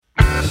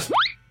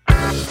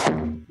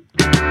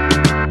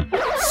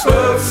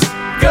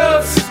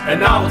and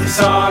novelty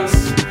songs.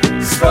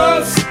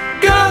 Spoofs,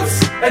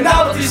 goofs, and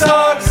novelty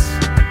songs.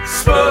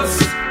 Spoofs,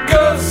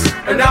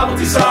 goofs, and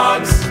novelty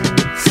songs.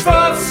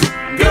 Spoofs,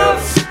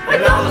 goofs,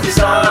 and novelty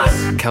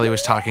songs. Kelly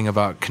was talking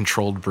about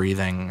controlled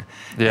breathing.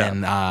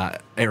 Yeah.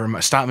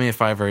 And stop me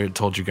if I ever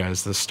told you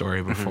guys this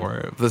story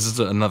before. This is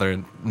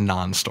another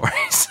non-story.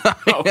 So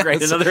Oh,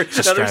 great. Another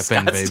strap in,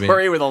 Scott baby.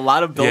 story with a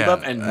lot of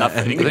buildup Yeah, and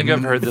nothing. I think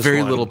I've heard this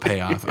very one. little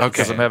payoff. Because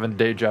Okay. I'm having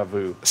deja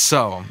vu.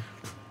 So,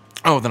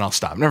 then I'll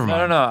stop. Never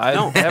mind. No. I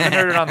haven't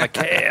heard it on the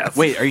cast.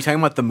 Wait, are you talking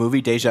about the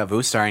movie Deja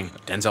Vu starring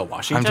Denzel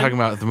Washington? I'm talking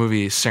about the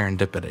movie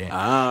Serendipity.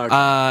 Oh,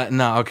 okay.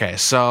 No, okay.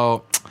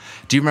 So,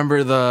 do you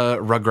remember the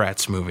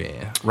Rugrats movie?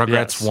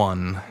 Rugrats Yes.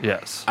 1.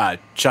 Yes.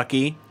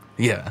 Chucky.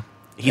 Yeah.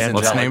 He's in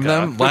Let's Angelica. name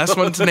them. Last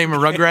one to name a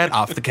Rugrat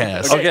off the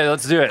cast. Okay,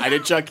 let's do it. I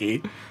did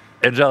Chucky.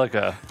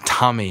 Angelica.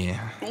 Tommy.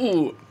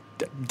 Ooh,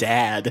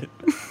 Dad.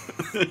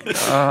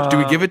 Do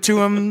we give it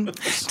to him?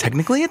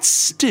 Technically, it's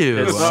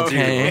Stu. It's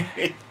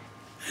Okay.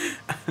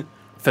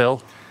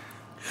 Phil.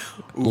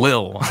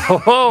 Lil.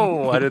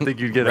 Oh, I didn't think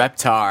you'd get it.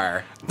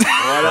 Reptar.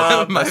 What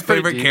up? My That's pretty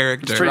favorite deep.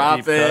 character. It's pretty Drop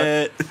deep cut.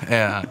 it.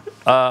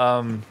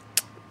 Yeah.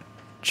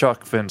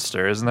 Chuck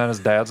Finster. Isn't that his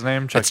dad's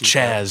name? It's Chucky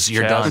Chaz.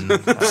 You're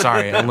Chaz. done.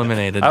 Sorry,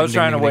 eliminated. I was Ding,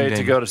 trying to ding, wait ding, to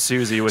ding. go to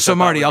Susie. Which So, I thought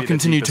Marty, would I'll be the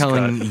continue deepest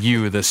telling cut.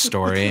 you this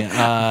story.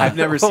 I've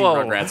never seen Whoa.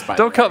 Rugrats by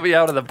Don't the way. cut me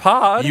out of the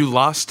pod. You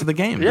lost the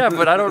game. Yeah,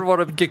 but I don't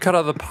want to get cut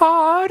out of the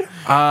pod.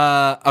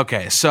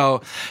 Okay,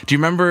 so do you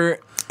remember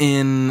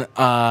in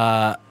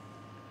the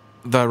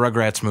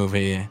Rugrats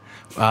movie?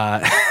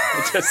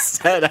 I just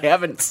said I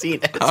haven't seen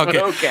it. But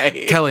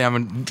okay. Kelly,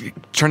 I'm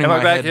turning Am I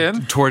my back head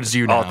in? towards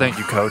you now. Oh, thank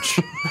you, Coach.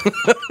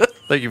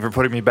 Thank you for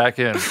putting me back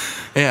in.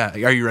 Yeah,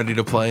 are you ready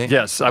to play?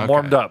 Yes, I'm Okay.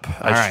 warmed up.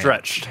 I All right.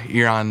 stretched.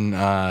 You're on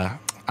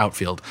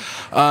outfield.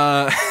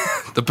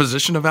 The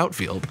position of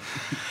outfield.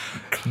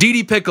 Dee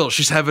Dee Pickle,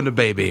 she's having a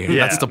baby.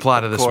 Yeah, That's the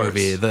plot of this course.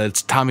 movie.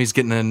 It's Tommy's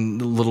getting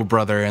a little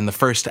brother, and the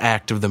first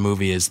act of the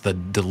movie is the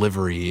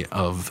delivery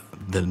of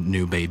the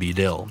new baby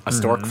Dill. A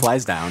stork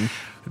flies down.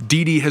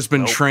 Dee Dee has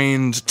been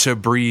trained to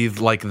breathe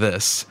like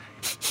this.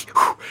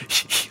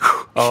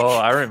 Oh,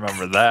 I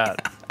remember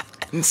that.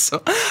 And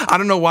so I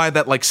don't know why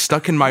that like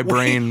stuck in my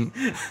brain.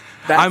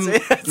 That's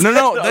it.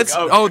 No, that's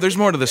Okay. there's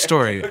more to the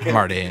story,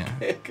 Marty.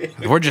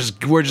 We're just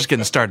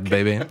getting started,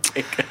 baby.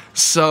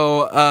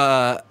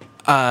 So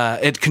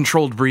it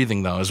controlled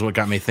breathing though is what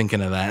got me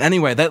thinking of that.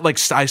 Anyway, that like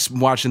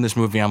watching this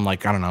movie, I'm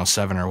like, I don't know,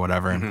 7 or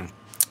whatever. Mm-hmm.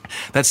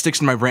 That sticks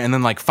in my brain, and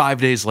then like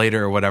 5 days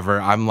later or whatever,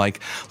 I'm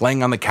like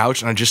laying on the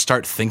couch and I just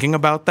start thinking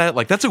about that.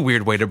 Like that's a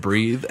weird way to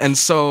breathe, and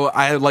so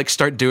I like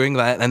start doing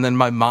that, and then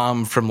my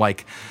mom from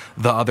like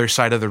the other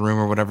side of the room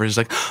or whatever is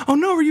like, "Oh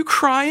no, are you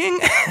crying?"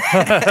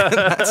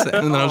 That's it.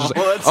 And then I was just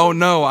like, "Oh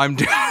no, I'm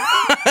doing."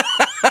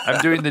 I'm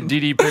doing the Dee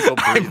Dee Pickle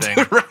breathing.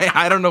 Right,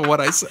 I don't know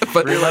what I said,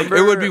 but Remember-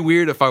 it would be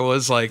weird if I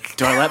was like,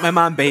 Do I let my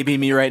mom baby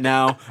me right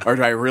now, or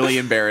do I really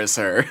embarrass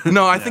her?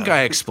 no, I think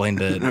I explained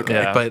it,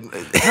 Yeah. but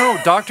No,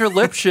 Dr.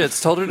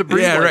 Lipschitz told her to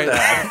breathe Yeah, like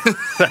right.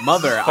 that.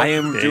 Mother, I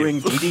am doing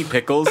Dee Dee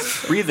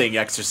Pickle's breathing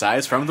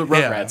exercise from the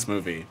Rugrats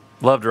movie.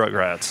 Loved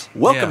Rugrats.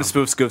 Welcome Yeah. to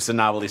Spoofs, Goofs, and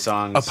Novelty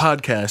Songs. a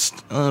podcast,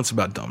 it's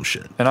about dumb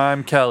shit. And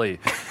I'm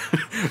Kelly.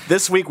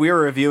 This week we are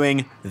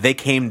reviewing They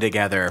Came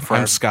Together for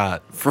I'm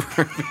Scott. for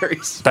a very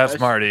special That's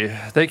Marty.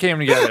 They came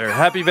together.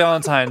 Happy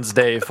Valentine's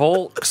Day,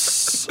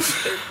 folks.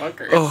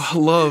 fucker. Oh,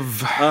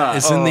 love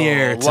is in the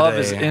air today. Love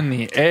is in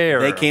the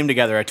air. They came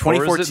together at Or is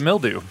 2014. it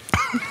mildew?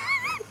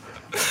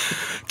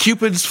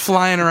 Cupid's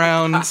flying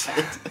around.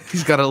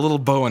 He's got a little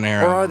bow and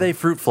arrow. Or are they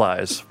fruit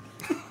flies?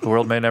 The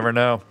world may never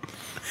know.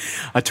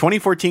 A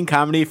 2014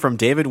 comedy from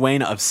David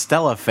Wayne of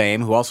Stella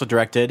fame, who also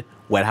directed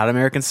Wet Hot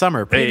American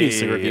Summer,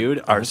 previously Hey, reviewed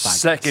on our the podcast.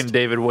 second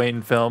David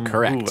Wayne film.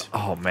 Correct. Ooh,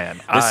 oh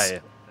man, I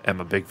am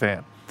a big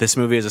fan. This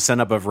movie is a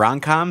send-up of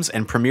rom-coms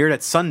and premiered at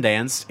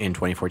Sundance in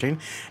 2014,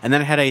 and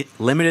then it had a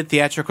limited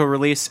theatrical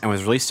release and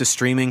was released to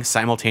streaming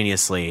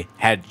simultaneously.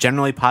 Had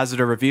generally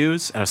positive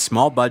reviews and a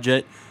small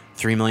budget,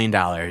 $3 million.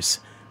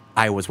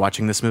 I was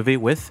watching this movie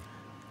with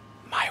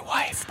my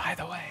wife, by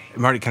the way.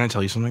 Marty, can I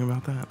tell you something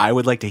about that? I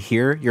would like to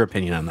hear your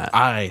opinion on that.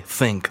 I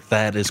think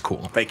that is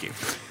cool. Thank you.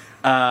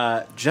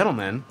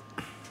 Gentlemen,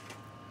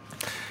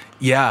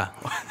 Yeah.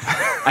 I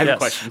have a Yes.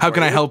 question. How for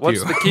can I you. help What's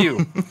you? the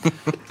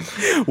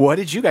cue? What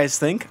did you guys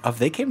think of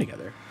They Came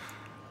Together?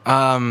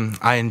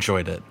 I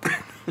enjoyed it.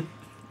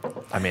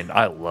 I mean,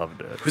 I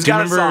loved it. Who's Do you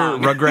got a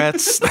remember song?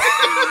 Rugrats?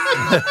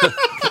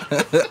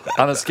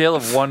 On a scale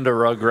of 1 to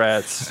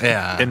Rugrats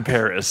Yeah. in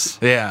Paris,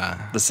 Yeah.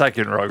 the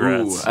second Ooh,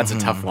 Rugrats that's a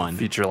tough one.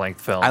 feature-length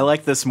film. I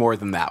like this more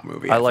than that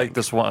movie. I like think.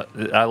 this one.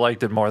 I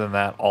liked it more than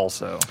that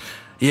also.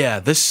 Yeah,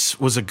 this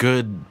was a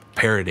good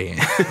parody.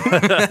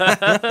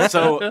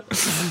 So,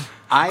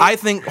 I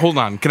think, hold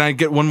on, can I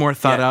get one more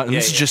thought Yeah, out? And yeah,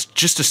 this is yeah.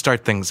 just to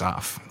start things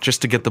off,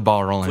 just to get the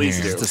ball rolling Please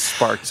here. do. To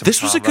spark some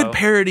This was a good combo.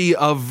 parody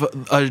of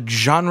a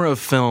genre of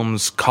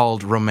films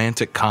called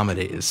romantic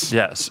comedies.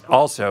 Yes.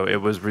 Also, it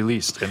was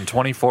released in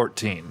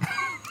 2014.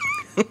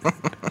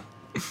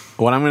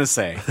 what I'm going to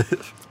say,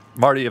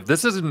 Marty, if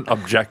this isn't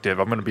objective,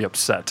 I'm going to be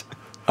upset.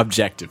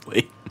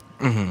 objectively,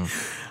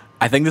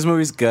 I think this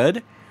movie's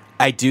good.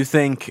 I do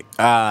think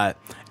at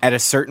a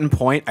certain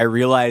point I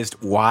realized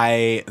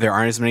why there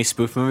aren't as many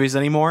spoof movies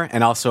anymore,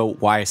 and also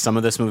why some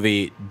of this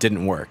movie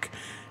didn't work.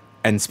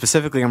 And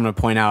specifically, I'm going to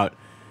point out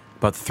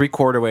about the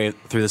 3/4 way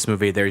through this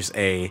movie, there's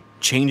a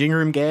changing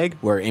room gag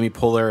where Amy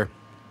Poehler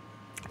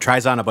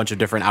tries on a bunch of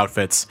different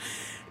outfits,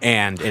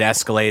 and it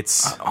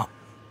escalates.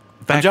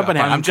 I'm jumping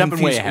ahead. I'm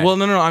jumping way ahead. Well,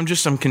 no. I'm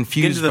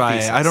confused by.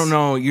 thesis. I don't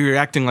know. You're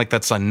acting like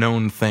that's a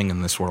known thing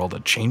in this world. A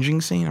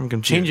changing scene. I'm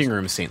confused. Changing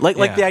room scene, like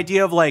Yeah. the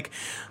idea of like.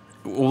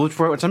 Well, I'm Like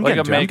getting a to,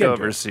 I'm getting to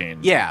makeover it. scene.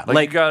 Yeah, like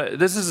like- you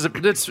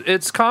got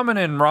it's common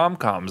in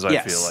rom-coms. I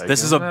Yes, feel like this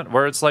is isn't a- it?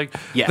 Where it's like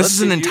Yes. This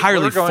is an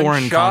entirely we're going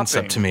foreign shopping.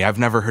 concept to me. I've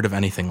never heard of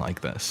anything like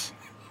this.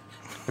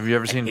 Have you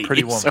ever seen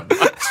Pretty you Woman?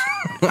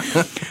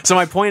 so So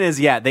my point is,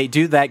 yeah, they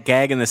do that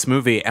gag in this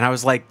movie, and I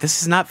was like,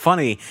 this is not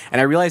funny. And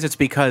I realized it's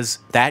because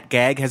that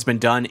gag has been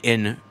done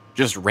in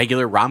just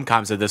regular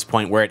rom-coms at this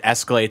point, where it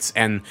escalates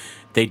and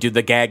they do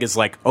the gag is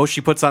like, oh, she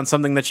puts on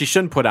something that she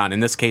shouldn't put on. In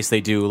this case, they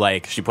do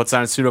like she puts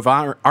on a suit of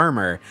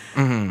armor,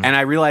 and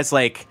I realized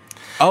like,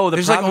 oh,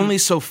 There's like only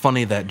so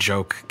funny that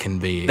joke can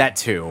be. that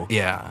too.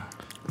 Yeah.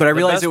 But I The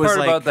realized best it was part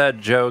like about that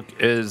joke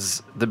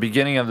is the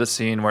beginning of the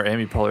scene where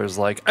Amy Poehler's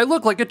like, "I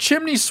look like a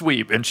chimney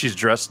sweep," and she's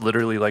dressed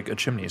literally like a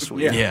chimney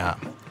sweep. Yeah.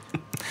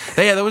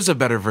 Yeah, that was a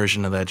better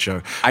version of that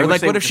joke. I Or wish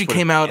like, they what if just she would've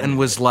came out and ended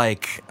was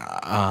like,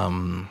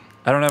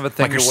 I don't have a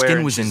thing like her to wear. skin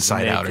and was she's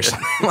inside out or naked.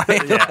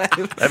 something, Yeah,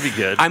 that'd be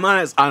good. I'm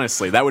honest.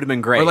 Honestly, that would have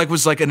been great. or like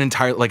was like an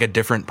entire like a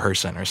different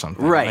person or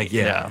something. Right. Like,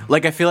 yeah. Yeah.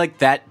 Like I feel like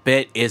that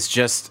bit is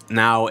just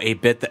now a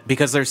bit that,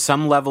 because there's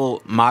some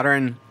level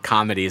modern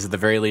comedies at the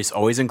very least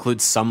always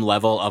include some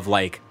level of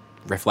like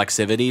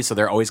reflexivity, so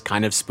they're always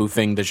kind of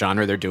spoofing the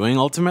genre they're doing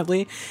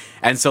ultimately.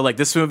 And so like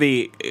this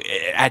movie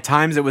at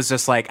times it was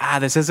just like,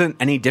 this isn't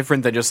any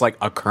different than just like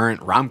a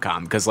current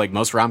rom-com, because like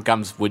most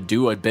rom-coms would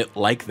do a bit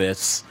like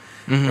this.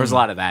 There was a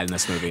lot of that in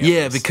this movie. at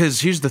Yeah, least.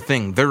 because here's the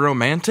thing: they're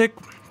romantic,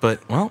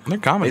 but well, they're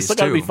they comedies still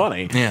too. gotta be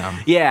funny. Yeah.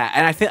 Yeah,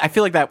 and I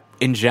feel like that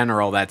in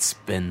general that's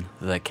been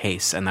the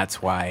case, and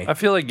that's why I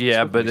feel like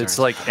but movies it's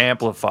are. like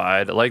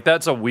amplified. Like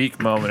that's a weak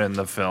moment in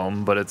the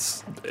film, but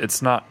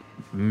it's not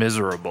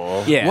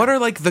miserable. yeah. What are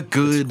like the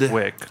good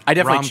Quick. I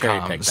definitely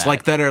cherry-picked rom-coms, that.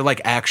 like that are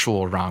like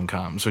actual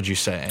rom-coms? Would you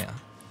say?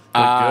 A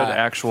good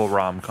actual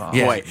rom-com.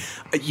 Yeah. Boy,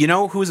 you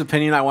know whose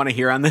opinion I want to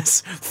hear on this?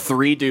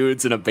 3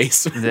 dudes in a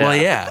basement. Yeah. Well,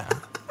 yeah,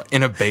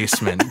 in a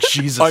basement.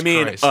 Jesus I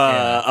mean, Christ.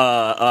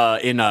 Yeah.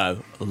 in a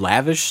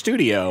lavish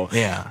studio.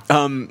 Yeah.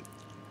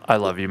 I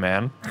love you,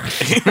 man.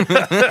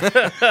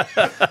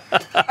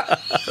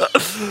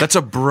 That's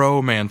a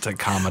bromantic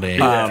comedy.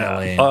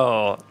 definitely.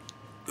 Oh,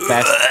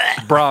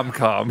 Fast,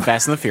 bromcom.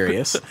 Fast and the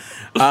Furious.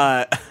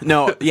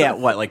 No, yeah,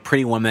 what, like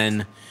Pretty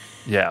Woman,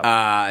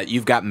 Yeah.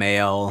 You've Got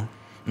Mail,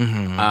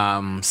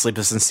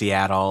 Sleepless in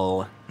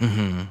Seattle.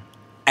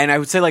 And I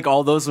would say, like,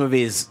 all those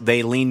movies,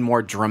 they lean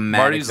more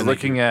dramatic. Marty's than they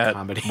looking do at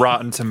comedy.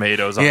 Rotten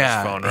Tomatoes on his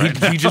Yeah, phone right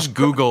now. he just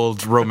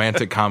Googled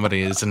romantic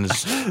comedies and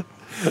is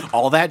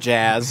All that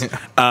jazz,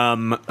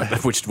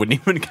 which wouldn't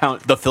even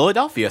count. The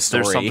Philadelphia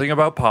Story. There's something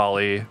about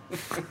Polly.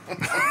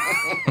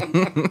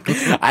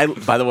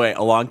 By the way,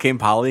 Along Came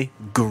Polly,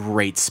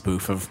 great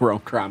spoof of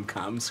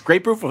rom-coms.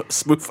 Great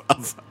spoof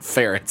of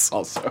ferrets,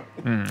 also.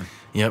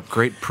 Yep,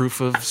 great proof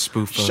of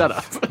spoof. Shut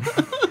up.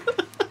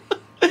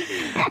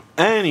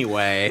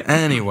 Anyway,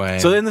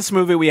 So in this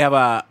movie we have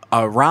a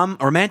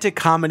romantic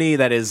comedy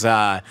that is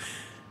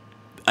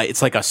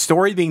it's like a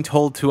story being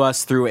told to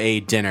us through a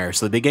dinner.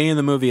 So the beginning of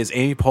the movie is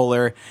Amy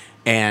Poehler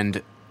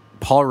and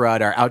Paul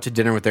Rudd are out to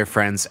dinner with their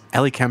friends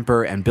Ellie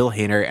Kemper and Bill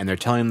Hader, and they're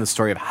telling them the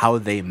story of how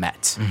they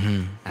met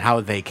and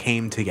how they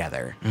came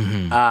together.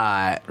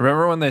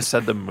 Remember when they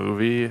said the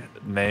movie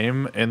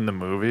name in the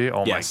movie?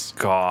 Oh Yes.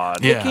 my god.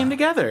 Yeah. They came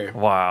together.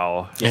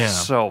 Wow. Yeah.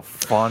 It's so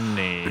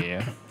funny.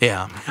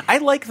 yeah, I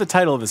like the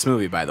title of this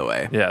movie, by the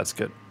way. Yeah, it's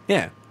good.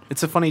 Yeah,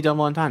 it's a funny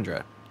double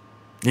entendre.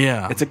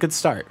 yeah, It's a good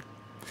start.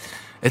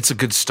 it's a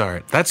good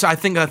start. I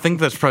think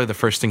that's probably the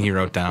first thing he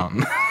wrote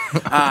down.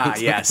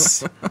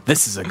 Yes.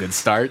 This is a good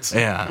start.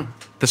 Yeah,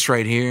 this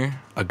right here,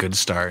 a good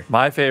start.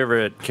 My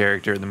favorite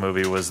character in the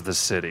movie was the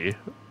city.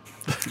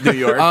 New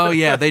York. Oh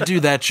yeah, they do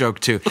that joke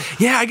too.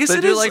 Yeah, I guess They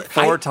it do is like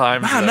 4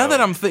 times. Wow, now though.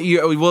 that I'm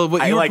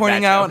what I you were like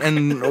pointing that out joke.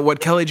 and what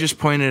Kelly just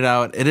pointed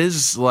out, it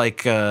is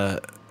like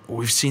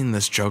we've seen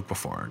this joke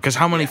before. Because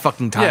how many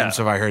fucking times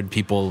Yeah. have I heard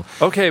people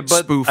Okay,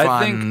 but spoof I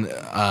on think-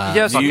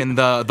 yes, fucking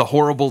the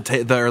horrible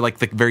or like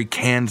the very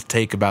canned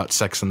take about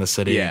Sex in the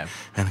City Yeah.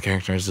 and the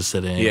character is the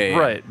city. Yeah.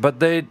 Right, but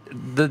the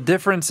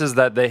difference is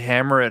that they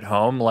hammer it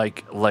home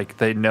like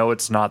they know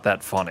it's not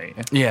that funny.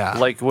 Yeah.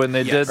 Like when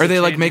they did Or they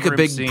the like make a changing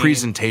big room scene-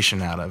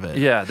 presentation out of it.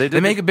 Yeah, they They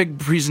did make the- a big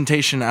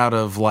presentation out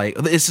of like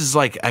this is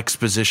like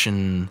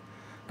exposition.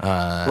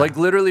 Like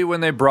literally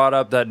when they brought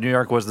up that New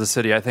York was the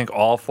city, I think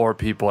all 4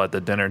 people at the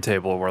dinner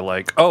table were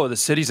like, "Oh, the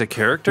city's a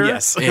character."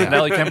 Yes. And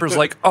Ellie Kemper's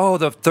like, "Oh,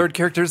 the third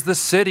character is the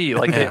city."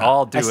 Like they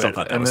all do I still it.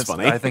 thought that and was it's-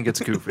 funny. I think it's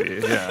goofy.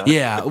 Yeah.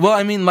 Yeah, well,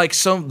 I mean, like,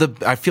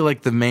 I feel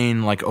like the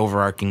main like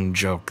overarching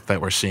joke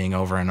that we're seeing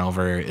over and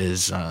over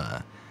is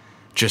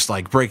just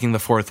like breaking the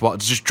fourth wall,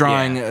 just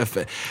drawing. Yeah.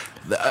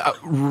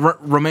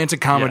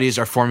 Romantic comedies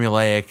are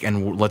formulaic,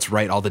 and let's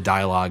write all the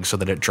dialogue so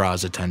that it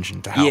draws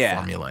attention to how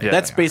formulaic.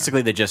 That's they are.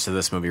 basically the gist of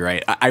this movie,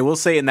 right? I will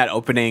say in that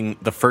opening,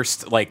 the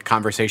first like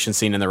conversation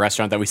scene in the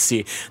restaurant that we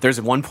see, there's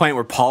one point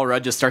where Paul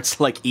Rudd just starts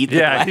to like eat the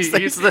glass.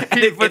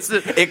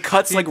 It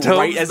cuts like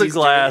right as the he's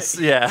glass.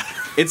 doing it. Yeah,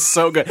 it's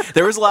so good.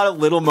 There was a lot of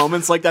little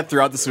moments like that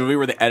throughout this movie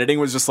where the editing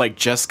was just like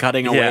just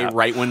cutting away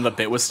right when the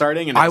bit was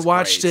starting. And I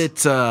watched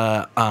it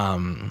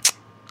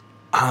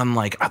on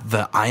like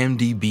the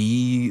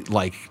IMDb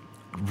like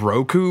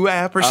Roku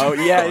app or something.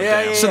 Oh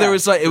yeah. So there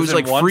was like it was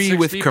like free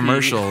with 160p.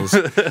 commercials.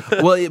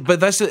 Well, but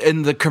that's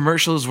and the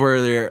commercials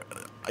where they're.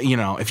 You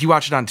know, if you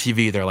watch it on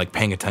TV, they're like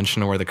paying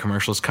attention to where the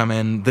commercials come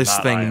in. This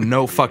Not thing, IMDb.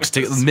 no fucks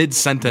to mid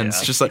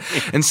sentence, just like.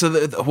 And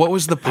so, what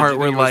was the part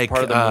where think it was like,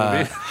 part of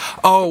the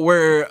movie?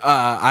 where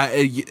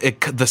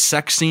the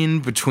sex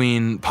scene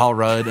between Paul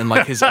Rudd and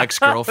like his ex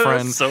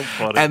girlfriend, so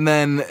funny. and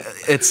then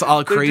it's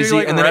all doing, crazy,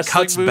 like, and then it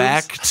wrestling cuts moves.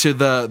 back to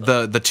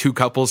the two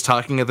couples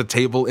talking at the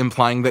table,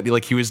 implying that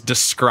like he was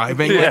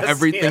describing like, Yes,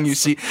 everything you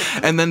see,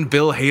 and then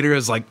Bill Hader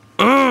is like.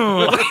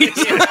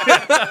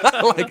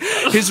 Like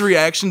his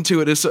reaction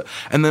to it is,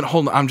 and then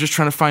hold on, I'm just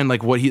trying to find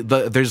like what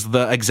there's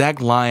the exact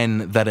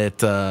line that it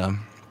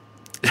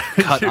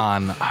cut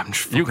on. I'm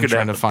just you fucking could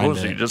trying have to the find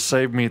pussy. it. Just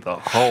save me the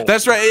hole.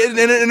 That's right.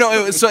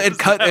 No, so it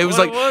cut. It was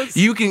what like it was?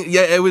 you can.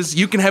 Yeah, it was.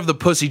 You can have the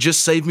pussy.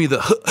 Just save me the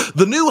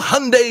new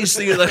Hyundai.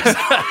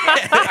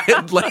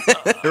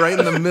 Right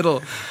in the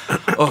middle.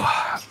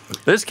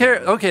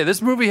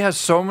 This movie has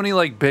so many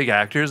like big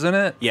actors in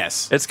it.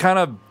 Yes. It's kind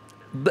of.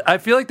 I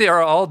feel like they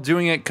are all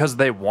doing it because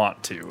they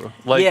want to.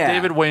 Like Yeah.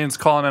 David Wayne's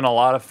calling in a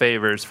lot of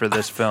favors for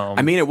this film.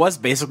 I mean, it was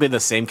basically the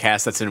same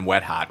cast that's in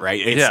Wet Hot,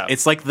 right?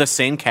 It's like the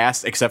same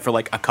cast except for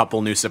like a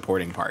couple new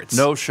supporting parts.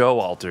 no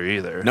Showalter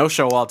either. No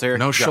Showalter.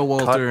 No Cut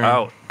Showalter.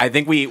 out. I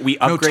think we No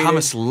upgraded.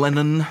 Thomas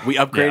Lennon. We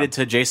upgraded Yeah.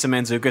 to Jason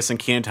Mantzoukas and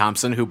Kenan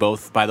Thompson, who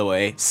both, by the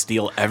way,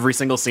 steal every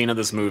single scene of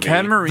this movie.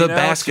 Ken Marino. The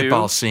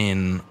basketball too.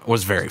 scene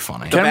was very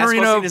funny. Ken basketball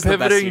Marino scene is the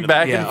best scene pivoting of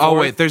back the and movie. Oh, forth.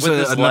 wait, there's with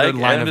his another leg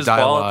line and of his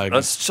ball.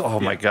 dialogue. Oh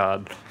my god.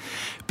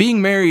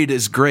 Being married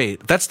is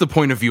great. That's the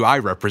point of view I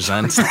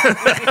represent.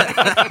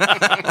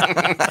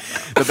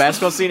 The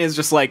basketball scene is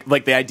just like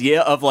the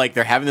idea of like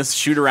they're having this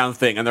shoot around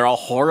thing and they're all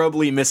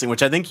horribly missing,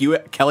 which I think you,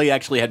 Kelly,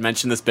 actually had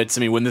mentioned this bit to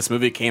me when this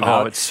movie came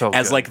out it's so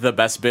as good. like the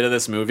best bit of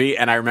this movie.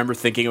 And I remember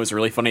thinking it was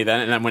really funny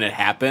then. And then when it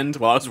happened,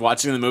 while I was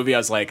watching the movie, I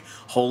was like,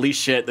 holy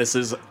shit, this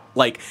is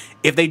like,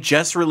 if they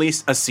just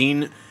released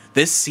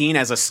this scene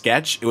as a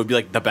sketch, it would be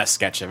like the best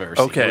sketch I've ever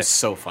seen. Okay. It was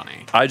so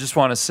funny. I just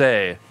want to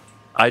say,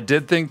 I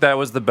did think that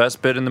was the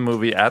best bit in the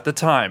movie at the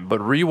time, but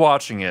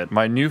rewatching it,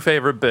 my new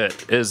favorite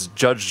bit is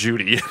Judge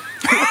Judy.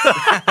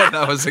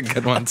 That was a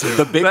good one too.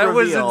 The big That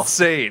was reveal.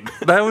 insane.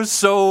 That was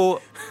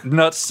so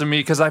nuts to me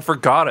because I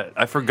forgot it.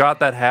 I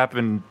forgot that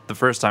happened the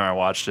first time I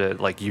watched it,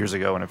 like years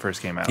ago when it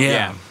first came out.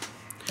 Yeah.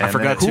 And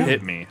forgot then it too.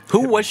 hit me.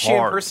 Who was she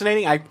hard.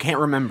 impersonating? I can't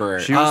remember.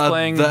 She was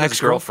playing the his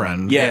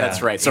ex-girlfriend. Yeah,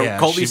 that's right. So Yeah,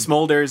 Colby she-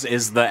 Smulders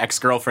is the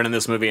ex-girlfriend in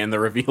this movie, and the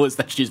reveal is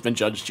that she's been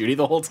Judge Judy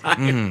the whole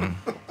time.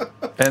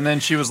 And then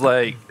she was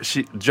like,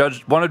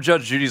 one of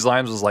Judge Judy's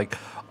lines was like,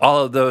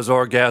 all of those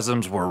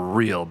orgasms were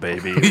real,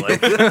 baby.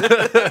 Like,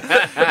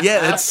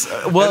 Yeah, it's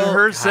well. and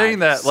her saying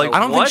that, so- like, I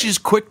don't what? think she's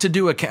quick to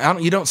do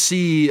you don't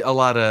see a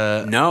lot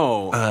of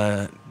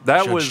No,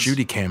 that Judge was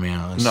Judy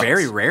cameos. No.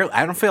 very rarely.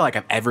 I don't feel like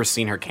I've ever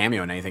seen her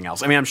cameo in anything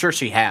else. I mean, I'm sure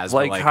she has.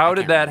 like, but, how I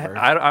did can't that?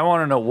 remember. I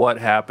want to know what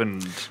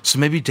happened. So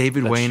maybe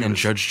David Wayne she and was-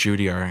 Judge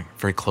Judy are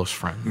very close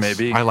friends.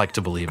 Maybe. I like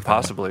to believe that.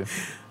 Possibly,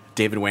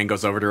 David Wayne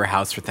goes over to her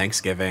house for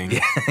Thanksgiving,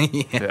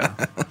 yeah.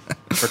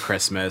 for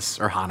Christmas,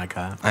 or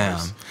Hanukkah.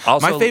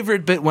 Also, My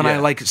favorite bit when I yeah.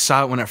 like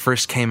saw it when it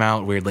first came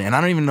out, weirdly, and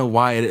I don't even know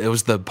why it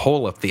was the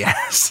pole up the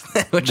ass,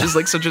 which is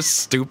like such a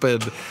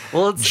stupid.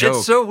 Well, it's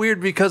joke. so weird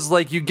because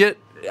like you get.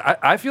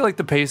 I feel like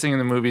the pacing in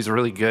the movie is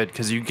really good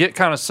because you get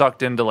kind of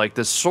sucked into like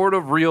this sort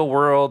of real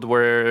world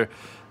where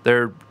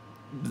their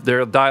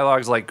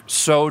dialogue's like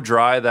so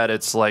dry that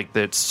it's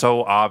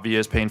so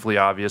obvious, painfully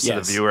obvious to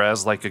Yes. the viewer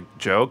as like a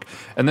joke,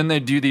 and then they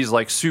do these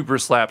like super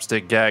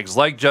slapstick gags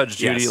like Judge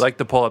Judy, Yes. like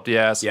the pull up the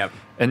ass, Yep.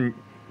 and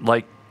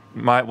like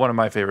one of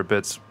my favorite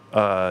bits,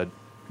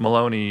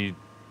 Maloney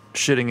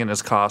shitting in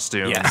his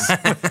costume. Yes,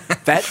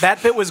 that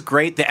bit was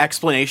great. The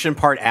explanation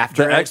part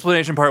after The it,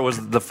 explanation part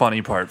was the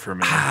funny part for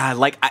me.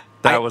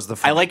 that was the I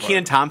funny like part.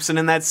 Kenan Thompson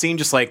in that scene,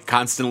 just like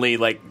constantly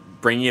like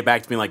bringing it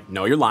back to being like,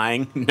 no, you're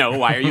lying. No,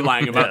 why are you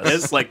lying about Yes.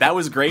 this? Like that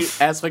was a great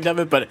aspect of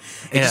it, but it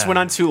just Yeah. went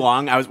on too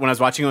long. When I was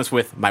watching this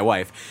with my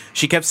wife,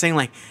 she kept saying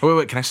like,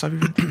 Wait, can I stop you?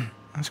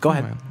 That's Go cool,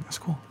 ahead. man. That's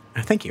cool.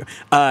 thank you.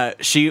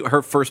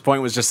 Her first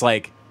point was just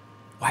like,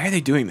 why are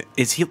they doing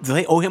this? Do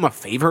they owe him a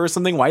favor or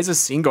something? Why is this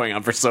scene going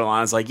on for so long?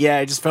 I was like, yeah,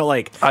 I just felt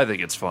like I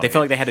think it's funny. they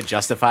felt like they had to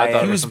justify I thought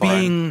it. it He was something.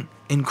 being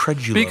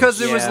incredulous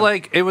because it was Yeah.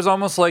 like it was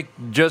almost like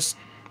just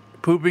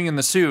pooping in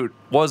the suit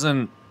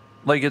wasn't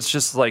Like, it's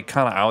just, like,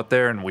 kind of out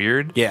there and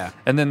weird. Yeah.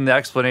 And then the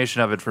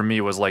explanation of it for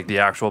me was, like, the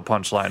actual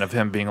punchline of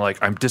him being like,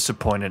 I'm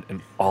disappointed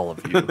in all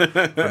of you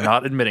for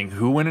not admitting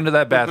who went into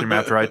that bathroom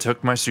after I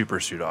took my super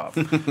suit off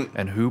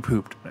and who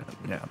pooped in it.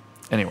 Yeah.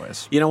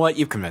 Anyways. You know what?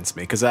 You've convinced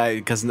me because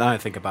now I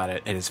think about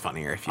it, it is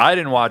funnier if you. I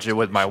didn't watch it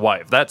with my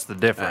wife. That's the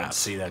difference.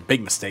 See that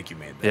big mistake you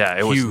made there. Yeah,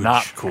 it was Huge.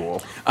 not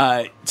cool.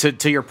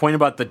 To your point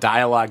about the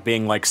dialogue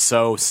being like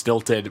so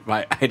stilted,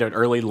 I had an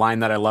early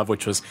line that I love,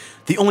 which was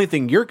the only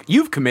thing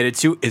you've committed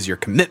to is your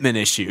commitment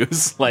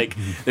issues. Like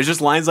there's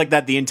just lines like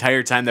that the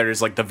entire time that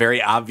is like the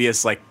very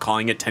obvious like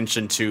calling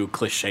attention to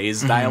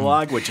cliches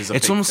dialogue, which is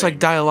It's big almost thing. like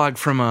dialogue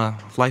from a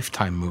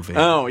Lifetime movie.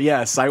 Oh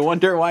yes, I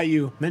wonder why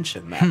you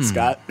mentioned that,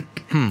 Scott.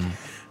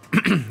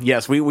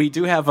 Yes, we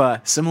do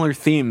have similar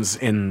themes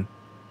in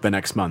the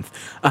next month.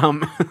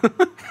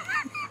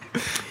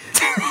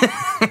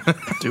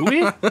 Do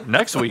we?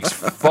 Next week's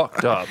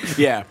fucked up.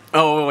 Yeah.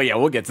 Oh yeah,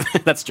 we'll get to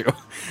that. That's true.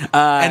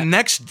 And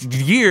next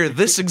year,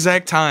 this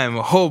exact time,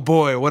 oh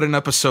boy, what an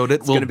episode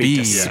it will Gonna be be.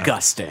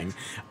 disgusting.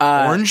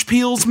 Orange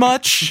peels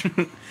much?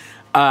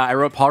 I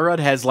wrote Paul Rudd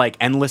has like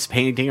endless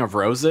paintings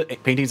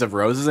of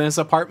roses in his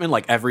apartment.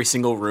 Like every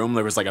single room,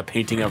 there was like a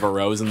painting of a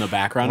rose in the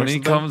background. When or he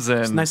something. comes in,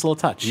 It's a nice little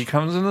touch. He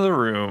comes into the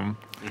room.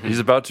 He's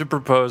about to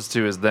propose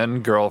to his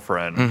then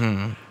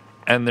girlfriend.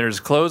 And there's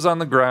clothes on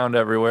the ground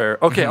everywhere.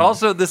 Okay,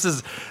 also this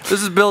is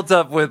built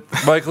up with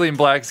Michael Ian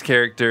Black's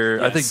character,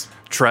 I think Yes.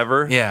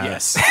 Trevor. Yeah.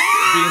 Yes.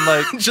 Being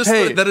like, Just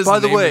hey, that his by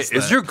the name way, is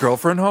is that. your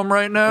girlfriend home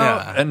right now?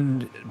 Yeah.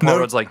 And Paul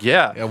Rudd's like,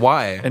 yeah. Yeah,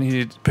 why? And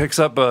he picks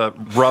up a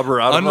rubber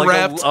out of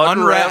Unwrapped- like a unwrapped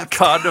unwrapped.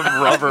 condom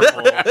rubber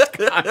ball.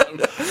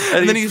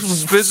 And then he he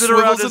spins it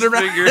around swivels his it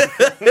around.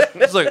 finger.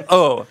 He's like,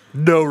 oh,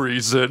 no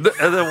reason.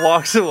 And then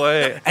walks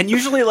away. And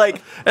usually, like,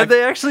 And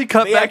they actually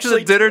cut They back to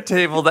actually- the dinner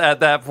table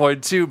at that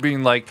point too,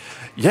 being like,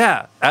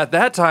 yeah, at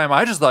that time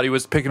I just thought he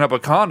was picking up a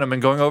condom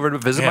and going over to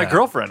visit my Yeah.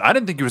 girlfriend. I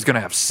didn't think he was going to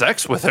have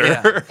sex with her.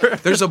 Yeah.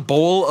 There's a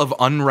bowl of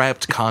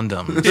unwrapped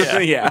condoms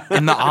yeah.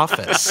 in the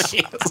office.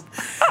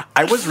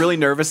 I was really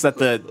nervous that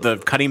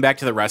the cutting back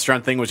to the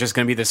restaurant thing was just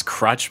going to be this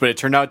crutch, but it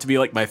turned out to be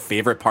like my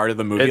favorite part of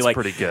the movie. It's like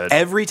pretty good.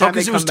 Every time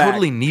Because they it come was back,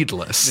 totally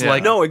needless. Yeah.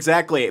 Like, no,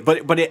 exactly. But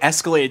it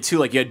escalated too.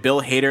 Like you had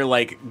Bill Hader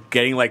like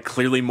getting like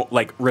clearly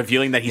like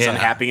revealing that he's Yeah.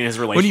 unhappy in his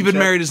relationship. when you've been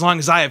married as long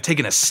as I have,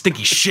 taken a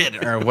stinky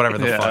shit or whatever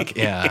the Yeah. fuck.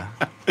 Yeah.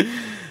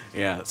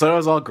 Yeah, so it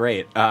was all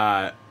great.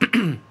 I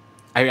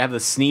have the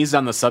sneeze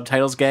on the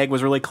subtitles gag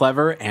was really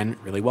clever and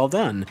really well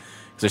done.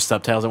 Because there's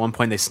subtitles at one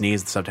point, they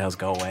sneeze, the subtitles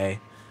go away.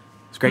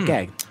 It's a great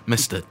gag.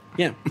 Missed it.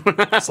 Yeah,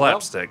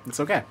 Slapstick. it's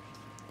okay.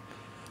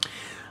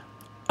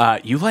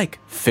 You like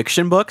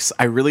fiction books?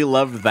 I really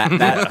loved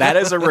that. That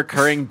is a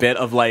recurring bit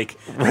of like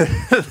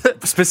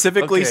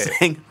specifically Okay.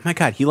 saying, "Oh my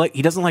God,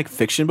 he doesn't like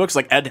fiction books."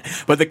 Like Ed,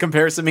 but the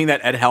comparison being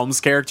that Ed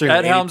Helms character. Ed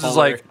Amy Helms is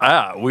Poehler-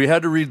 like, we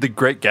had to read The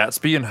Great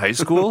Gatsby in high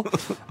school.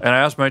 And I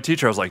asked my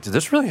teacher, I was like, did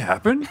this really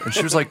happen? And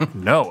she was like,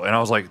 no. And I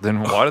was like,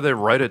 then why did they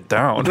write it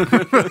down?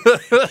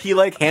 he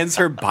like hands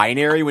her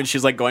binary when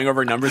she's like going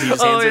over numbers. He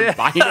just Oh, hands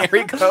her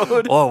binary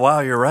code. Oh, wow,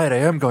 you're right. I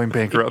am going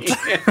bankrupt.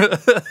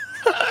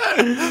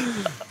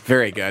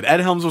 Very good. Ed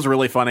Helms was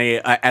really funny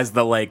as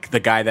the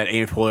guy that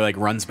Amy Poehler like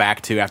runs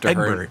back to after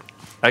her. Egbert.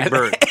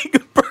 Egbert.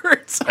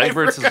 Egbert's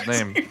Egbert's his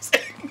name.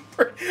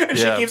 And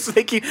Yeah.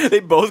 they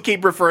both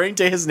keep referring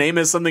to his name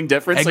as something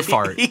different. Egg So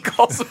fart. he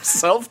calls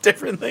himself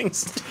different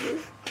things.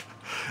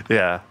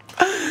 Yeah.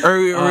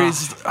 Or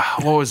is,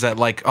 what was that?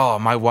 Like, oh,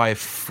 my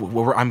wife,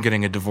 I'm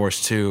getting a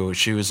divorce too.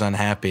 She was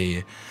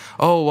unhappy.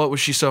 Oh, what was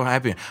she so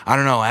happy? I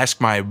don't know.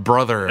 Ask my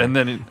brother. And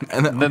then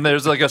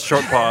there's like a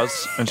short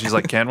pause, and she's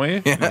like, "Can we?"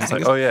 And he's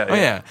like, "Oh yeah, Oh,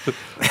 yeah. The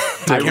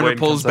camera Wayne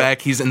pulls comes up.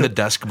 back. He's in the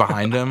desk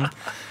behind him.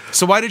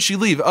 So why did she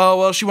leave? Oh,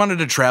 well, she wanted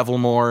to travel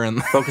more.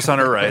 And Focus on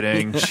her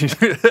writing."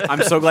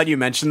 I'm so glad you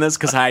mentioned this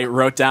because I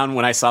wrote down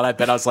when I saw that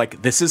bit, I was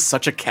like, "This is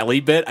such a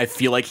Kelly bit." I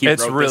feel like he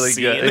It's wrote really this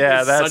scene. good. Yeah,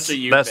 It's that's such a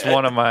you that's bit.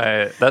 one of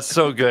my. That's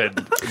so good.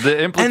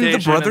 The implication.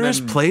 the brother is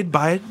then- played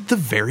by the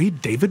very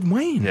David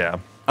Wayne. Yeah.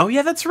 Oh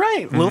yeah, that's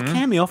right. Little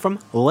cameo from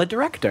Le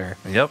Director.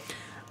 Yep.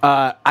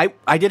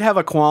 I did have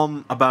a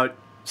qualm about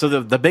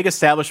the big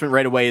establishment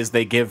right away is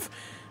they give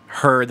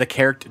her the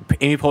character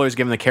Amy Poehler is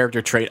given the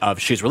character trait of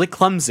she's really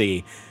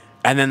clumsy,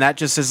 and then that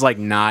just is like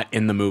not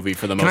in the movie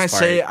for the most Can I part.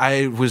 say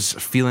I was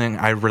feeling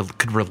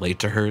could relate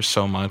to her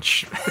so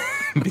much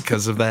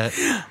because of that?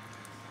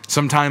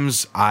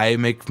 Sometimes I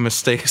make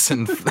mistakes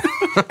and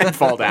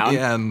fall down?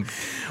 yeah, and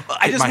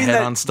I hit just my mean head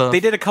that on stuff. they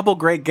did a couple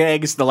great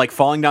gags. The like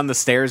falling down the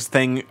stairs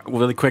thing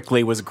really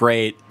quickly was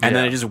great, and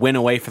then Yeah. it just went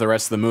away for the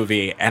rest of the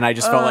movie. And I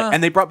just felt like,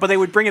 and they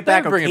would bring it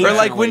back. would bring it Or back.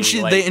 like when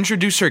occasionally, they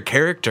introduce her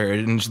character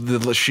and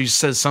she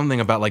says something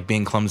about like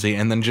being clumsy,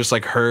 and then just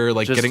like her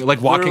like Just getting like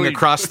walking literally-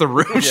 across the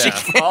room. She Yeah.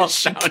 can't. falls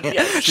She down, can't.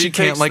 yeah. She She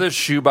can't takes like. the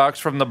shoebox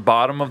from the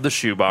bottom of the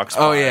shoebox.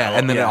 Oh, yeah, pile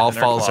and then it all in her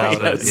falls out.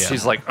 closet. Yeah.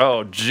 She's like,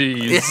 "Oh,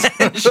 geez."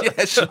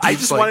 I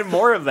just wanted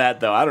more of that,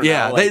 though. I don't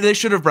Yeah, know. like- they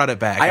should have brought it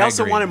back. I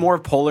also agree. wanted more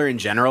of Poehler in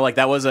general. Like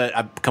that was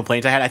a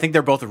complaint I had. I think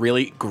they're both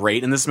really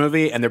great in this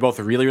movie, and they're both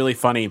really, really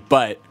funny.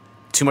 But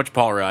too much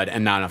Paul Rudd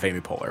and not enough Amy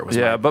Poehler. Was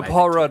Yeah, my, but I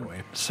Paul think, Rudd,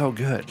 takeaway. so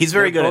good. He's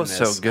very They're good in both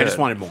this. so good. I just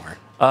wanted more.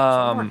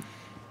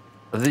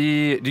 Do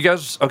you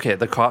guys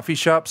the coffee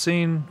shop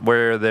scene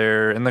where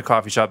they're in the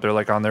coffee shop, they're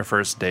like on their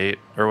first date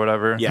or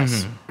whatever?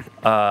 Yes.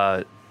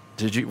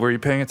 Were you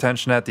paying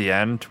attention at the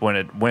end when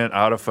it went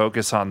out of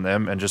focus on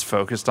them and just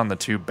focused on the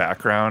two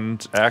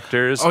background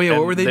actors? Oh, yeah, what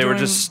and were they They were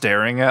doing? just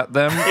staring at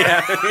them.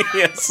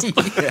 Yes.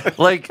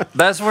 Like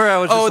that's where I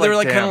was. Oh, just they were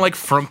like kind damn. of like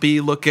frumpy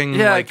looking.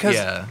 Yeah, like, because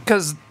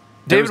There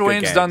David was good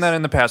Wayne's gags. done that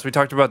in the past. We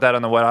talked about that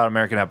on the Wet Hot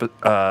American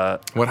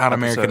What Hot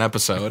American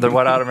episode? The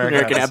Wet Hot American,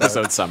 American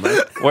episode summer.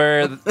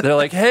 where they're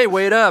like, "Hey,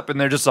 wait up!" and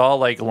they're just all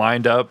like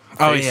lined up,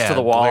 face to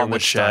the wall Blair in the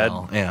Witch shed.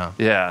 style. Yeah.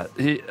 Yeah,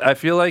 I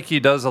feel like he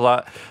does a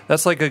lot.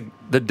 That's like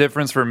the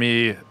difference for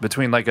me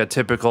between like a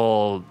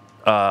typical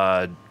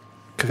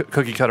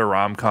cookie cutter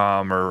rom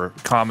com or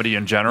comedy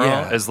in general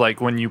Yeah. is like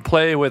when you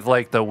play with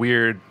like the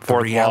weird fourth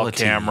wall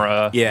reality.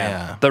 camera.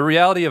 Yeah. The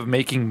reality of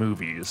making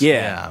movies.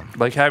 Yeah.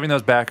 Like having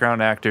those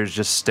background actors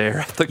just stare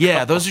at the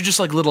Yeah, those are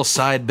just like little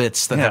side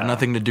bits that have Yeah.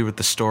 nothing to do with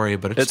the story,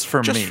 but it's for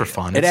just me. for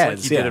fun. It It's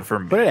adds. he yeah. did it for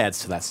me. But it adds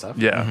to that stuff.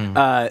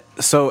 Yeah.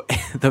 So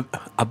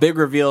a big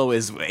reveal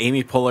is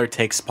Amy Poehler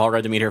takes Paul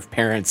Rudd to meet her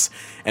parents,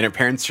 and her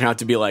parents turn out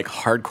to be like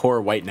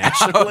hardcore white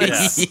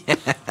nationalists.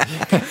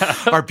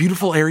 Our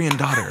beautiful Aryan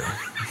daughter.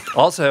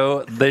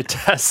 Also, they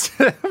test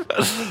him.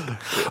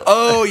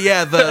 Oh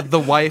yeah, the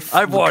wife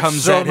I've watched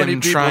comes so at many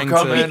him people trying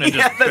come to. in and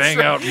just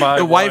bang out my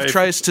The wife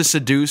tries to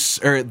seduce,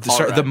 or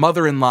sorry, Rudd. the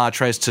mother-in-law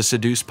tries to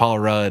seduce Paul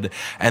Rudd,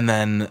 and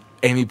then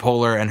Amy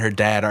Poehler and her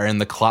dad are in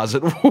the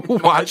closet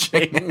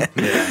watching.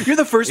 You're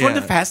the first one to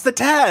Yeah. pass the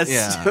test.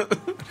 Yeah,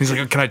 he's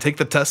like, "Can I take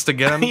the test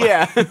again?"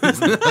 Yeah.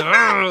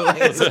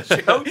 It's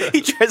a joke. He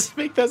tries to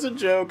make that as a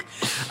joke.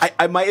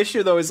 My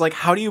issue though is like,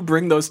 how do you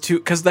bring those two?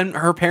 Because then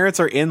her parents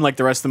are in like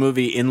the rest of the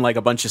movie in like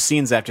a bunch of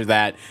scenes after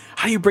that.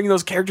 How do you bring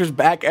those characters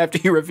back after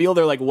you reveal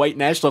they're like white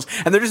nationalists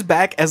and they're just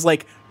back as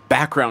like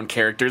background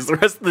characters the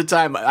rest of the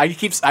time?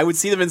 I would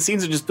see them in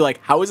scenes and just be like,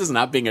 how is this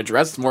not being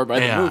addressed more by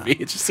Yeah. the movie?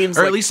 It just seems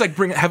or like, at least like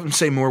have him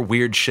say more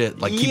weird shit,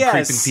 like keep Yes.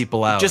 creeping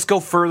people out. Just go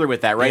further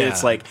with that, right? Yeah.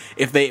 It's like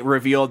if they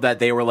revealed that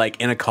they were like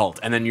in a cult,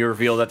 and then you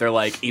reveal that they're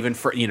like even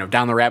for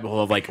down the rabbit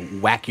hole of like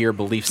wackier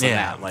beliefs than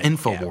yeah, that. Like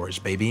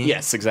Infowars, baby. Yeah.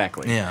 Yes,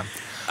 exactly. Yeah.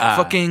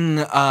 Fucking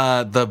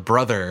the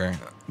brother,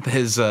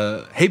 his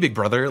hey big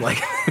brother,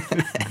 like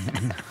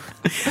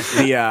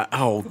The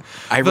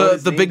I wrote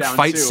his the name big down,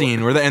 fight too.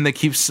 scene where and they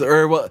keep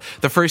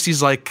the first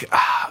he's like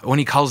when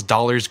he calls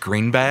dollars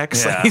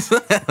greenbacks, Yeah. he's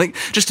like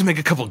just to make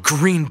a couple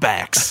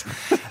greenbacks,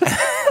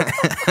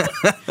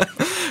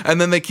 and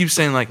then they keep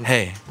saying like,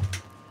 hey,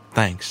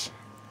 thanks,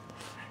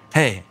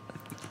 hey,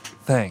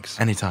 Thanks.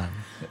 anytime,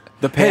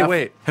 The Hey, payoff,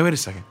 wait. hey, wait a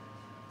second.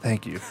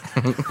 Thank you.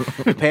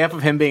 the payoff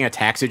of him being a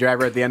taxi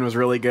driver at the end was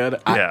really good.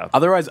 Yeah.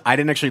 Otherwise, I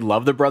didn't actually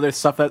love the brother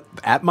stuff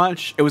that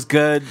much. It was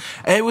good.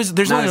 It was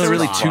there's Not only as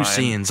really fine. two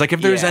scenes. Like if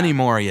there's Yeah. any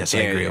more, yes, I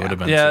Yeah, agree. yeah. It would have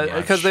been too Yeah, much.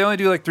 because they only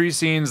do like 3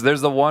 scenes.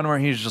 There's the one where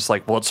he's just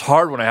like, well, it's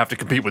hard when I have to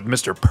compete with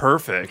Mr.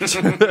 Perfect.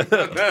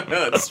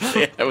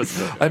 It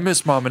was I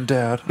miss mom and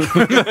dad. They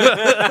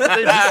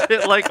just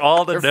hit like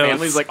all the their notes.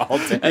 family's like all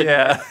dead.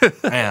 yeah.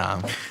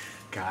 yeah.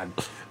 God.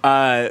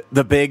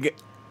 The big.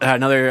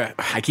 Another.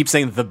 I keep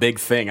saying the big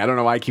thing. I don't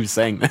know why I keep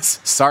saying this.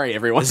 Sorry,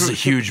 everyone. This is a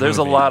huge. There's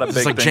a movie. lot of It's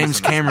big like things James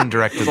in this. Cameron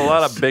directed. There's a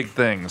lot of big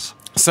things.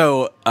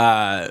 So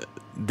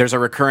there's a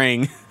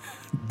recurring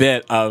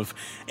bit of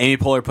Amy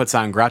Poehler puts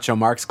on Groucho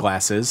Marx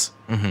glasses.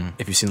 Mm-hmm.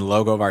 If you've seen the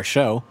logo of our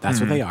show, that's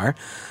what they are.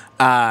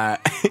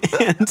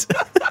 And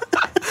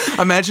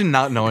Imagine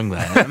not knowing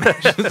that.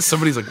 Imagine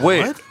somebody's like,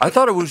 Wait, what? I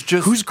thought it was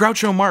just Who's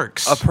Groucho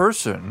Marx? a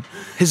person.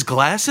 His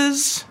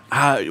glasses?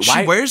 She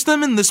why? wears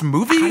them in this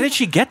movie? How did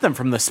she get them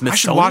from the I Smithsonian?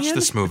 should watch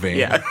this movie.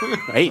 Yeah.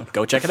 Hey,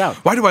 go check it out.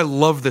 Why do I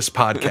love this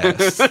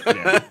podcast?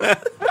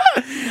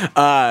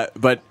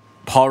 But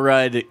Paul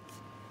Rudd,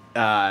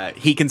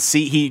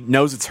 he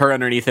knows it's her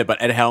underneath it,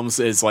 but Ed Helms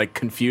is like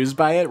confused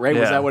by it, right?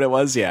 Was Yeah. that what it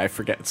was? Yeah, I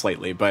forget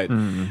slightly, but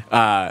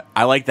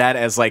I like that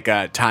as like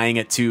tying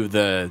it to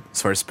the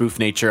sort of spoof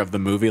nature of the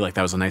movie. Like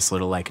that was a nice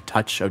little like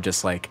touch of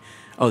just like,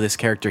 oh, this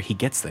character, he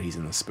gets that he's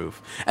in the spoof.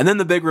 And then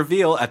the big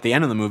reveal at the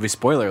end of the movie,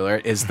 spoiler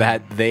alert, is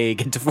that they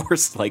get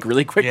divorced like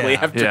really quickly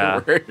Yeah.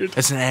 afterward.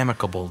 It's an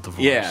amicable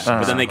divorce. Yeah,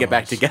 but then they get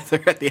back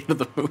together at the end of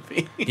the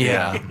movie.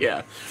 Yeah.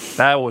 yeah,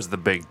 That was the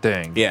big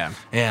thing. yeah.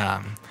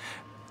 Yeah.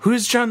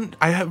 Who's John?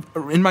 I have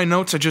in my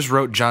notes. I just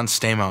wrote John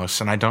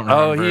Stamos, and I don't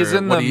Oh, remember. he's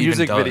in what the he even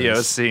music does.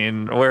 video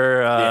scene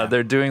where Yeah.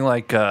 they're doing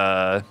like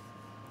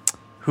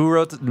who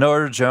wrote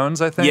Nora Jones?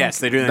 I think. Yes,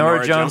 they're doing the Nora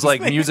Nora Jones Jones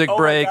like thing. music Oh my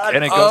break, God.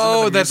 and it goes Oh,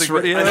 into the that's music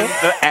right. video.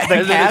 The And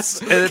then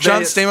cast. it's- John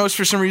they- Stamos,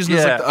 for some reason,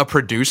 is Yeah. like a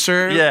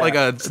producer, Yeah. like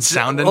a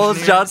sound engineer. Well,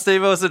 it's John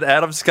Stamos and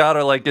Adam Scott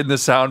are like in the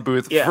sound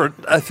booth. Yeah. For,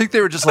 I think they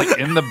were just like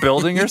in the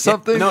building or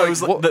something. No, Like, it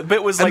was what- the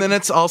bit was and like then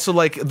it's also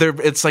like they're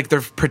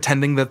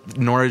pretending that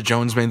Nora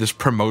Jones made this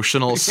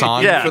promotional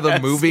song Yeah. for the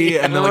movie,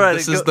 and they're like, Right,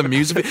 this it is go- the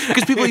music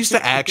because people used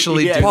to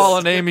actually Yes. do Paul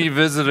and Amy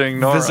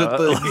visiting Nora. visit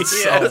the.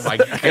 Yes. Oh my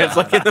god! it's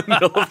like in the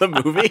middle of the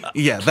movie.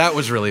 Yeah. Yeah, that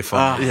was really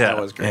fun. Yeah. That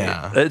was great.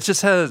 Yeah. It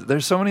just has,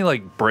 there's so many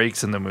like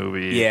breaks in the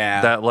movie.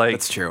 Yeah, that like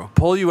that's true.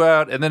 pull you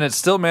out, and then it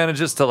still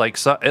manages to like,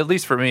 at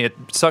least for me, it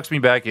sucks me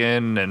back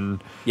in,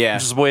 and Yeah. I'm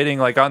just waiting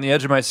like on the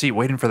edge of my seat,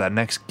 waiting for that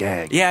next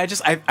gag. Yeah,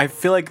 I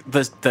feel like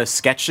the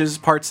sketches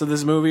parts of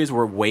this movies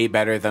were way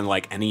better than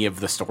like any of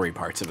the story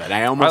parts of it.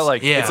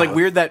 It's like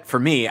weird that for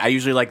me, I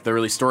usually like the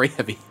really story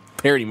heavy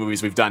parody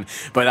movies we've done,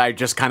 but I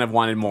just kind of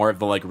wanted more of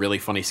the like really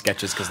funny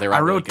sketches because they were. I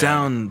really wrote good.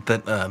 down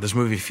that this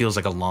movie feels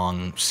like a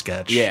long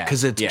sketch. Yeah,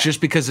 because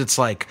it's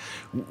like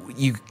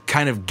you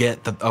kind of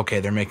get that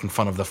they're making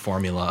fun of the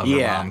formula of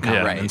a rom-com,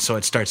 yeah. Right. and so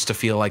it starts to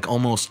feel like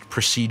almost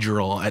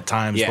procedural at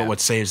times. Yeah. But what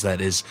saves that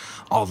is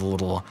all the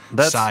little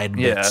side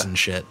bits and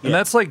shit. And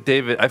that's like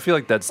David. I feel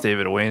like that's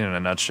David Wayne in a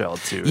nutshell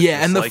too. It's Yeah,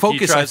 just and the like, he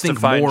focus, I tries to think,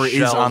 find more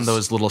is on shells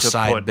those little to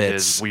side put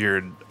bits. his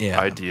weird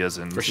ideas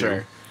into. For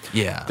sure.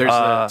 Yeah.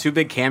 There's two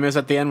big cameos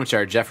at the end, which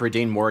are Jeffrey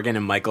Dean Morgan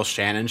and Michael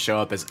Shannon show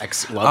up as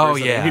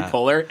ex-lovers of Amy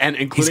Poehler, and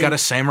including he's got a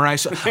samurai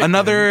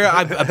another.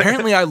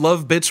 Apparently, I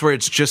love bits where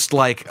it's just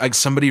like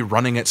somebody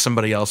running at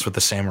somebody else with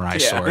a samurai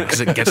sword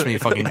because it gets me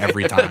fucking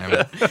every time.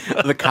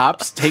 the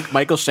cops take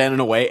Michael Shannon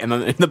away, and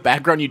then in the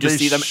background you just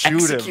see them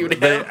execute him.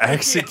 They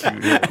execute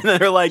him. And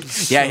they're like,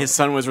 "Yeah, his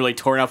son was really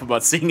torn up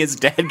about seeing his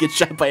dad get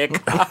shot by a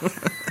cop."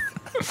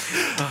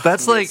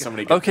 That's like so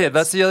many good okay. bits.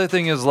 That's the other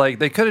thing is like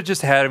they could have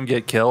just had him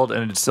get killed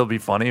and it'd still be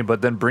funny,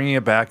 but then bringing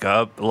it back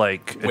up,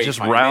 like it Way just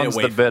funny. rounds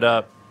Made it the way bit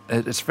up.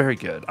 It's very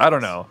good. I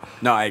don't know.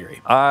 No, I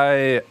agree.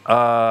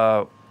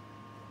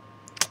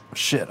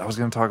 Shit. I was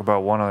going to talk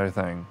about one other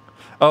thing.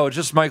 Oh,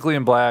 just Michael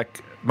Ian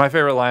Black. My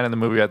favorite line in the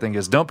movie, I think,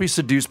 is "Don't be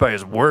seduced by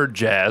his word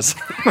jazz."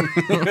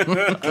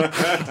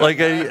 Like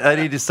I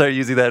need to start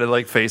using that in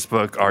like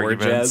Facebook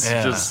arguments. jazz?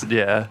 Yeah. Just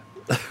yeah.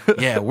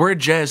 Yeah, word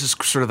jazz is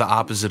sort of the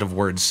opposite of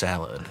word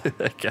salad.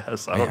 I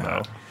guess I don't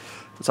know.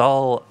 It's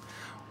all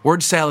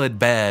Word salad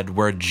bad,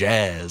 word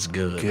jazz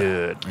good.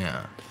 good.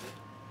 Yeah.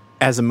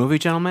 As a movie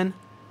gentleman,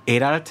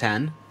 8 out of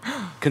 10.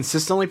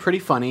 Consistently pretty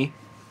funny,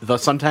 though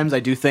sometimes I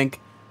do think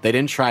they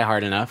didn't try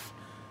hard enough,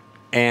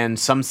 and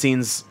some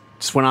scenes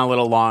just went on a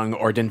little long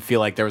or didn't feel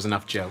like there was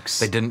enough jokes.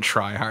 They didn't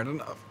try hard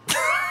enough.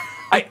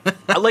 I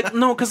like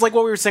no, because like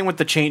what we were saying with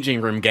the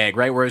changing room gag,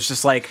 right? Where it's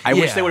just like I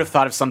wish Yeah. they would have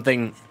thought of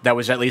something that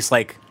was at least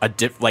like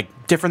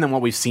different than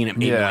what we've seen 8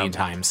 million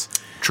times.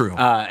 True.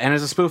 And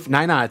as a spoof,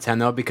 9 out of 10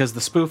 though, because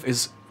the spoof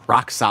is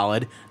rock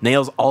solid,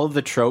 nails all of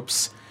the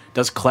tropes,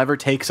 does clever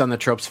takes on the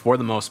tropes for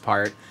the most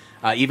part.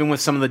 Even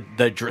with some of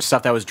the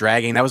stuff that was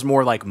dragging, that was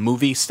more like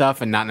movie stuff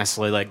and not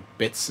necessarily like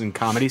bits and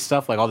comedy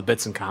stuff. Like all the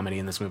bits and comedy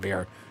in this movie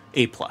are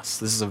A+.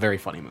 This is a very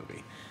funny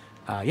movie.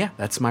 Yeah,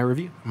 that's my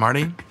review.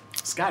 Marty,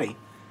 Scotty.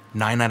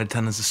 9 out of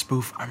 10 is a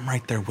spoof. I'm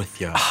right there with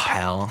you,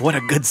 pal. What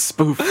a good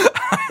spoof.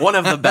 One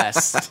of the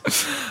best.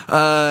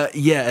 Yeah,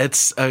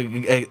 it's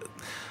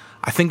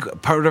I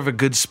think part of a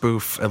good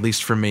spoof, at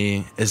least for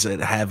me, is it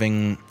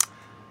having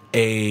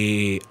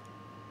a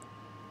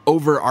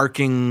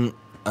overarching.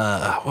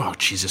 Oh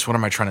Jesus! What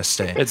am I trying to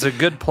say? It's a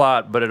good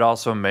plot, but it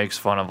also makes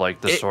fun of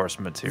like the source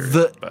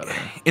material better.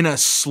 In a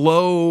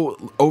slow,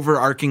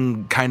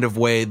 overarching kind of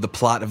way, the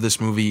plot of this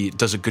movie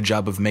does a good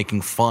job of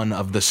making fun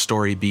of the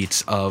story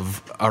beats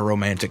of a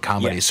romantic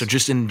comedy. Yes. So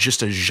just in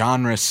just a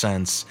genre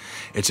sense,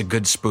 it's a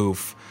good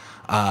spoof.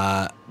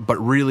 But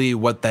really,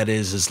 what that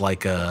is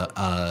like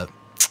a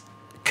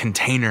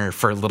container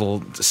for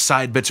little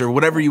side bits or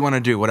whatever you want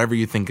to do, whatever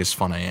you think is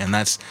funny, and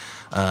that's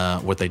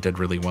what they did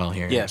really well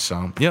here. Yeah.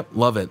 So, yep,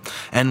 love it.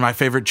 And my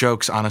favorite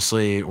jokes,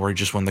 honestly, were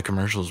just when the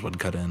commercials would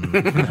cut in.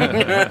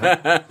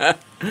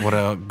 What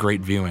a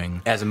great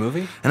viewing. As a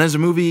movie? And as a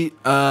movie,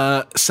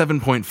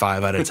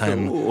 7.5 out of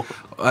 10.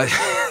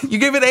 You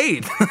gave it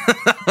 8.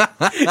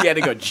 You had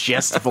to go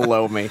just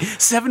below me.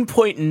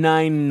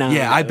 7.99.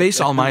 Yeah, I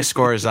base all my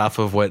scores off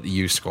of what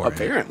you score.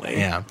 Apparently.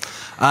 Yeah.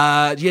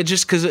 Yeah,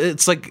 just because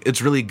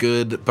it's really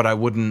good, but I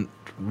wouldn't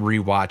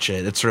rewatch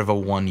it. It's sort of a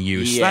one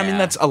use. I mean, Yeah.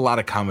 that's a lot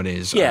of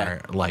comedies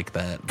are like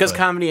that. Because but-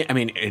 comedy, I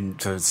mean, and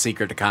the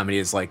secret to comedy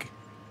is like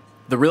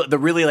the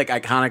really like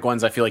iconic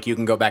ones. I feel like you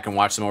can go back and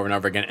watch them over and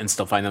over again and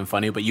still find them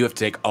funny, but you have to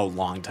take a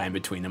long time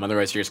between them.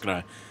 Otherwise, you're just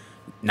gonna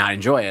not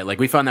enjoy it. Like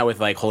we found that with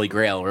like Holy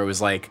Grail, where it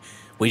was like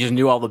we just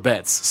knew all the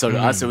bits. So to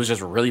us, it was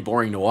just really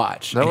boring to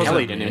watch. That And wasn't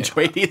Kelly didn't me.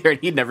 enjoy it either, and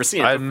he'd never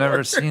seen it. I've before.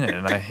 never seen it,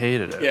 and I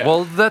hated it. Yeah.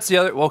 Well, that's the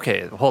other.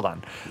 Okay, hold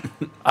on.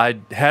 I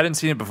hadn't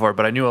seen it before,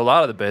 but I knew a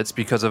lot of the bits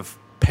because of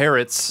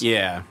parrots.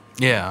 Yeah.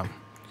 Yeah.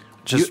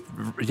 Just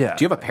yeah.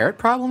 Do you have a parrot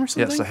problem or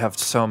something? Yes, I have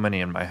so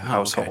many in my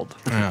household.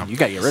 You got to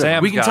get rid of Sam-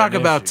 them. We can got talk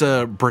an about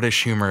issue.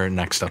 British humor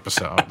next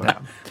episode.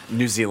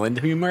 New Zealand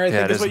humor, I Yeah,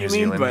 think it is is what New you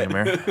Zealand mean.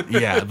 But humor.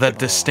 Yeah, the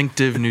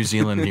distinctive New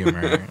Zealand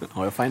humor.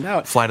 we'll find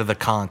out. Flight of the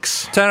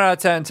Conchs. 10 out of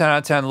 10, 10 out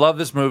of 10. Love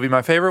this movie.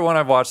 My favorite one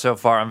I've watched so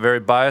far. I'm very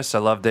biased. I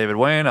love David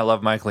Wayne. I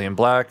love Michael Ian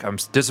Black. I'm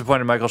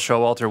disappointed Michael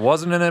Showalter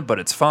wasn't in it, but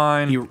it's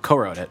fine. He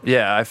co-wrote it.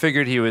 Yeah, I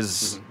figured he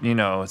was,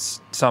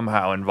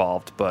 somehow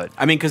involved, but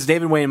I mean, because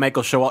David Wayne and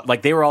Michael Showalter,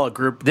 like they were all a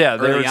group yeah,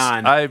 early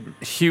on. I'm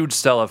a huge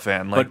Stella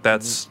fan. Like But-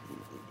 that's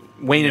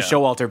Wayne and Yeah.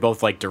 Showalter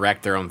both like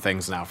direct their own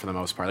things now for the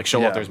most part. Like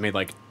Showalter's made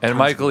like And tons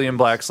Michael of Ian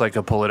Black's like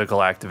a political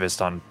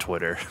activist on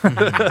Twitter,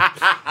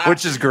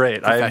 which is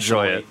great. I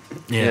enjoy it.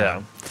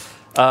 Yeah.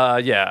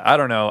 Yeah. I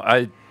don't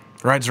know.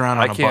 Rides around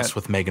on I a can't- bus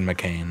with Megan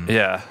McCain.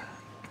 Yeah.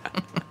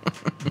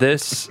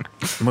 This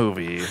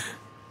movie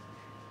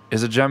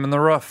is a gem in the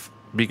rough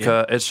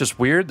because it's just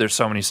weird. There's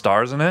so many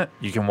stars in it.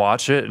 You can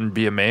watch it and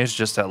be amazed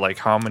just at like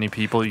how many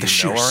people you The know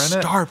sheer are in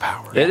it. star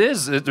power. It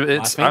is. It's.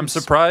 of I'm names.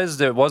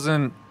 surprised it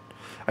wasn't.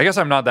 I guess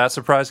I'm not that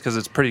surprised because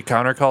it's pretty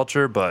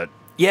counterculture, but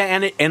Yeah,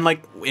 and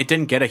like it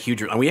didn't get a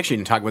huge. We actually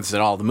didn't talk about this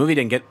at all. The movie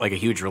didn't get like a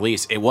huge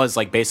release. It was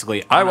like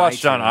basically. I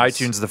watched it on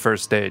iTunes the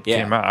first day it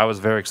Yeah. came out. I was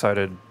very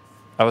excited.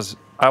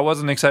 I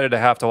wasn't excited to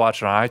have to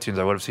watch it on iTunes.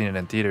 I would have seen it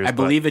in theaters. I but-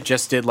 believe it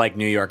just did like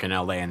New York and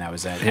LA, and that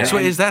was it. Yeah. So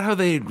And- is that how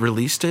they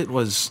released it?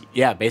 Was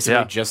yeah, basically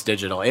Yeah. just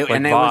digital. like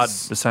And it VOD,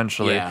 was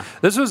essentially. yeah.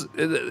 This was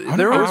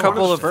there were a how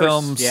couple it of was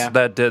films first, yeah.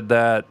 that did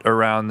that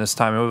around this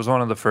time. It was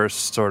one of the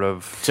first sort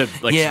of to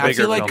like yeah, I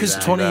bigger feel like films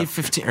because than that.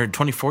 2015 or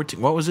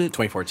 2014, what was it?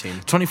 2014.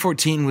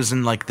 2014 was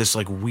in like this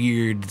like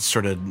weird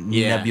sort of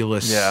Yeah.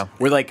 nebulous Yeah.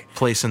 We're like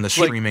place in the like,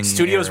 streaming.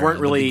 studios era, weren't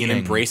the really beginning.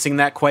 embracing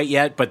that quite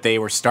yet, but they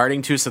were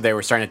starting to. So they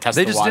were starting to test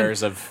they the just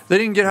waters didn't, of they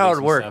didn't get how it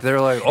releasing worked. stuff. They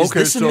were like, Is okay,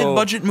 this a so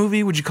mid-budget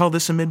movie? Would you call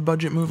this a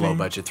mid-budget movie? low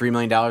budget, $3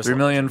 million. $3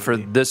 million for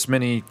this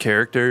many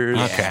characters.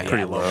 Okay.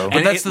 Pretty low.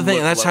 But that's the thing,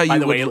 that's how By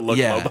you the way, would- it looked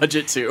yeah. low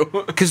budget too.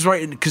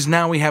 Because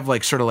now we have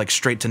like sort of like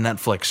straight to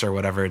Netflix or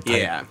whatever type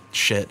Yeah.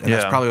 shit, and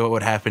that's Yeah. probably what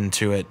would happen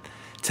to it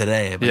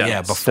today. But Yeah, yeah,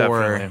 yes,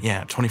 before definitely.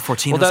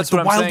 2014, Well, it was that's like the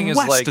what I'm Wild saying is,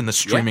 West like- in the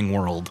streaming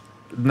world.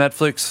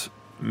 Netflix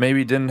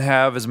maybe didn't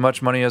have as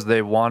much money as they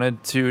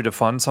wanted to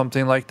fund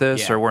something like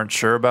this, Yeah. or weren't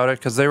sure about it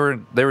because they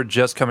were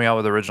just coming out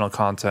with original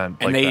content.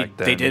 And like, back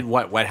they then. did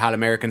what Wet Hot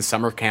American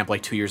Summer Camp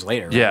like 2 years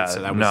later. Right? Yeah,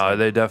 so that was no, like-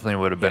 they definitely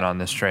would have been Yeah, on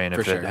this train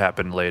for if sure. it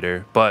happened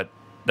later. But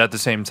at the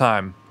same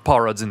time,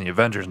 Paul Rudd's in the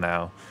Avengers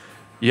now.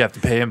 You have to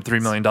pay him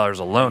 $3 million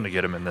alone to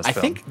get him in this I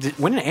film. think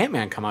when did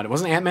Ant-Man come out? It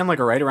wasn't Ant-Man like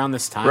right around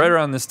this time. Right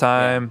around this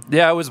time,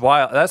 yeah, it was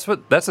wild. That's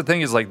the thing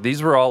is like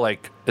these were all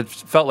like it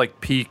felt like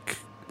peak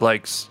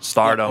like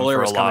stardom Fuller for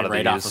a was lot coming of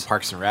right these. off of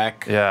Parks and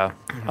Rec. Yeah.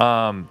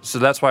 So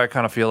that's why I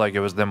kind of feel like it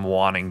was them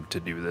wanting to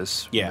do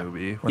this Yeah.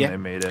 movie when Yeah. they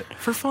made it.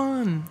 For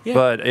fun.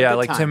 But yeah, good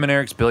like time. Tim and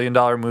Eric's $1 billion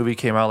movie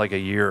came out like a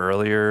year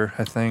earlier,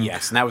 I think.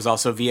 Yes, and that was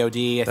also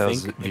VOD. I That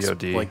was think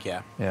VOD. Like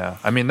yeah, Yeah.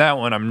 I mean, that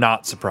one I'm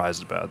not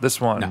surprised about.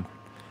 This one, No.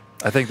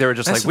 I think they were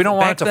just That's like, we don't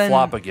want it back to then,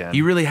 flop again.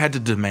 You really had to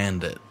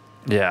demand it.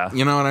 yeah.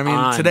 You know what I mean?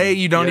 On- Today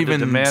you don't you had to even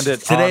demand it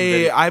on Today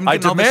video. I'm I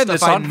getting all this demand stuff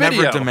this I on never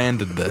video.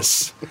 demanded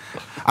this.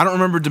 I don't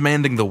remember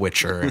demanding The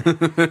Witcher.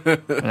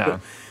 Yeah.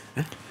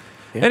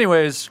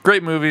 Anyways,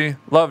 great movie.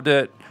 Loved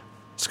it.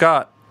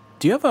 Scott,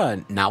 Do you have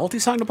a novelty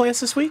song to play us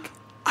this week?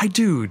 I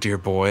do, dear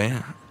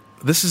boy.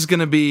 This is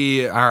gonna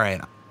be all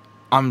right.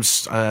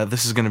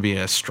 This is going to be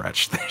a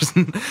stretch. There's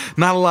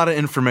not a lot of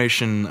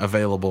information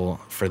available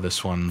for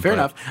this one. Fair but-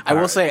 enough. I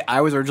will say I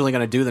was originally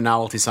going to do the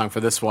novelty song for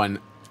this one.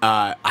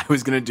 I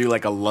was going to do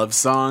like a love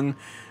song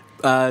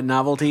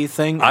novelty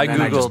thing. And I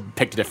then I just Googled-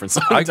 picked a different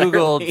song. I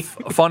entirely.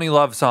 googled funny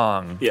love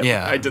song. Yeah,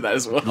 Yeah. I did that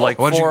as well. Like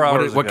What'd you- 4 what-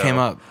 hours what ago. came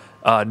up?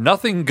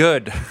 Nothing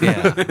good.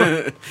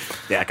 Yeah.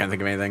 yeah, I can't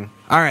think of anything.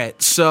 All right.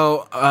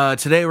 So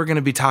today we're going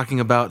to be talking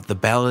about The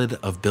Ballad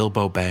of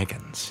Bilbo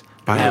Baggins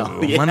by Hell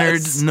yes.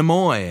 Leonard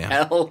Nimoy.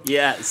 Hell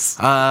yes.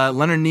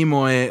 Leonard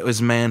Nimoy was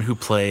a man who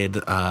played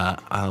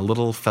a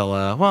little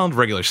fella, well,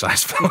 regular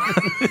sized fella.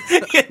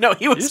 No,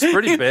 he was He's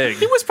pretty big.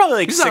 He was probably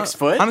like 6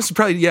 foot. Honestly,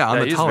 probably, yeah, on Yeah,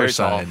 the he's taller very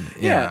tall. side.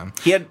 yeah.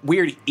 He had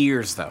weird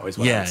ears though. Is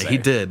what I Yeah, would say. he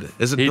did.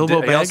 Is it He,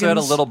 Bilbo did, Baggins? he also had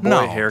a little boy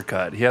No.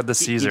 haircut. He had the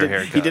He Caesar did,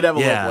 haircut. he did have a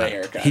Yeah, little boy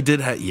haircut. he did.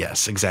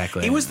 Yes,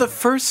 exactly. He was the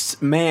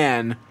first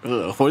man.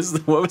 What was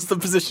the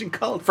position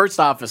called? First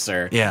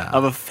officer. Yeah.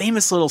 Of a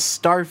famous little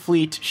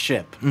Starfleet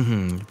ship.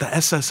 the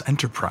SS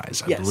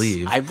Enterprise, I Yes,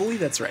 believe. I believe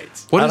that's right.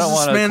 What I is don't this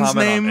want to man's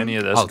comment name? on any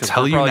of this I'll because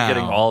tell we're you probably now.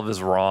 getting all of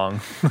this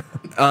wrong.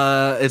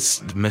 It's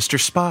Mr.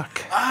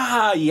 Spock.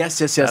 Ah, yes.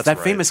 That's That right.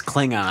 famous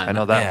Klingon. I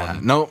know that Yeah,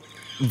 one. no,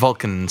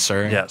 Vulcan,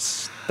 sir.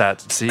 Yes.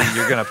 See,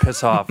 you're gonna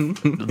piss off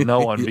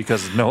no one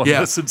because no one Yeah,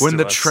 listens when to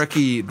the us.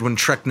 when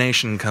Trek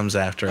Nation comes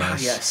after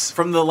us. Yes.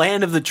 From the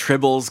land of the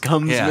Tribbles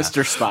comes Yeah.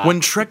 Mr. Spock. When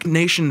Trek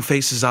Nation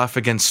faces off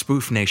against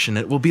Spoof Nation,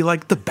 it will be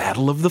like the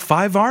Battle of the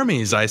Five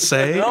Armies, I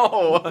say.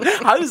 Oh,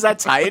 how does that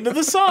tie into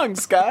the song,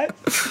 Scott?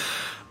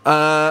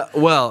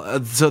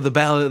 So the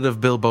Ballad of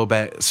Bilbo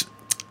Baggins.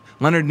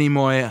 Leonard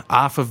Nimoy,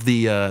 off of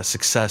the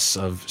success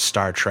of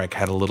Star Trek,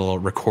 had a little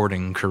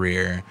recording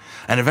career,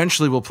 and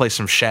eventually we'll play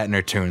some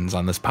Shatner tunes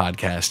on this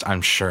podcast,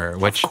 I'm sure.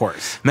 Which, Of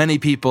course. many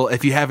people,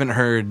 if you haven't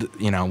heard,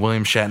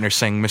 William Shatner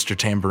sing "Mr.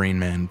 Tambourine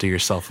Man," do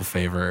yourself a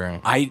favor.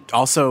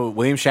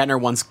 William Shatner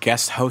once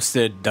guest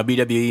hosted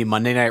WWE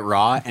Monday Night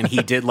Raw, and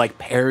he did like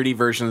parody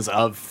versions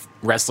of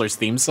wrestlers'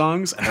 theme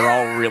songs, and they're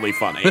all really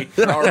funny.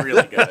 They're all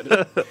really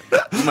good.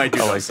 You might do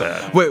those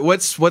sometime. Wait,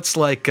 what's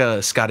like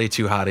Scotty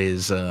Too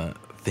Hottie's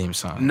theme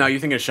song? No, you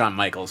think of Shawn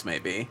Michaels,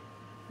 maybe.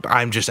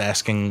 I'm just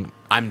asking.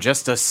 I'm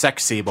just a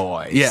sexy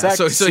boy. Yeah,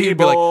 so Sexy he'd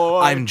be like, boy.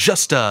 "I'm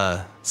just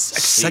a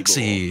Sexy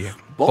sexy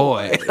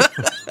boy."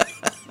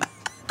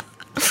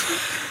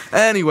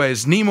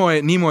 Anyways,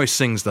 Nimoy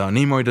sings though.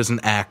 Nimoy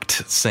doesn't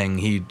act sing.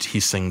 He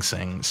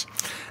sings.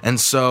 And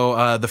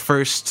so the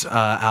first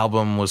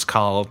album was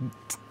called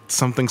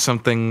something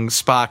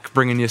Spock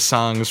bringing you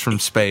songs from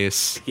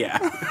space. Yeah.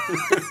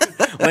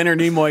 Leonard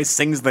Nimoy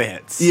sings the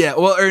hits. Yeah,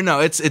 well, or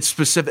no, it's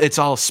specific. It's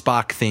all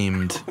Spock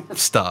themed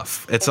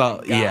stuff. It's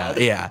all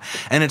yeah,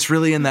 and it's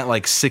really in that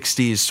like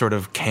 '60s sort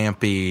of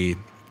campy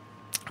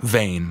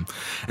vein.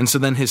 And so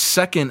then his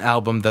second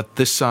album that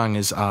this song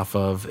is off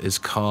of is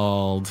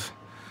called,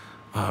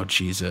 oh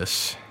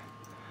Jesus,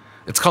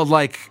 it's called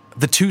like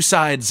The Two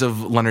Sides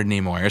of Leonard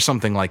Nimoy or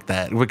something like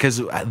that, because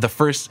the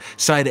first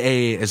side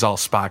A is all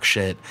Spock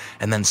shit,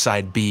 and then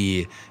side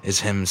B is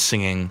him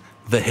singing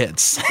the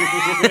hits.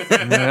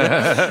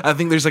 I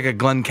think there's like a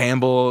Glenn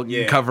Campbell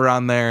cover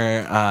on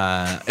there.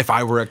 If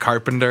I Were a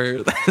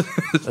Carpenter.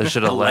 I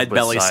should have A led Lead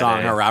Belly with side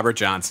song, A. a Robert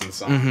Johnson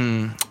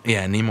song.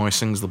 Yeah, Nimoy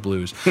sings the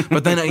blues.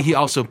 But then he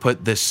also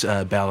put this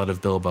Ballad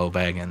of Bilbo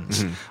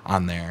Baggins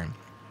on there.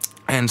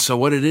 And so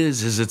what it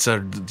is it's a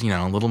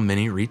little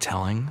mini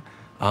retelling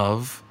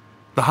of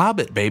The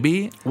Hobbit,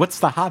 baby. What's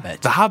The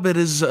Hobbit? The Hobbit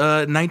is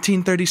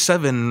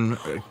 1937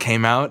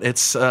 came out.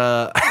 It's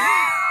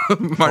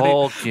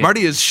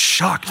Marty is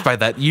shocked by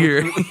that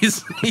year.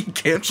 He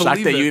can't Shocked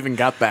believe that it. you even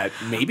got that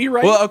maybe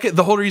right? Well, okay,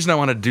 the whole reason I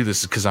want to do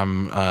this is because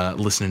I'm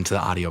listening to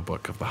the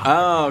audiobook of The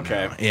Hobbit. Oh,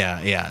 okay.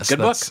 Yeah. Good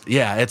book.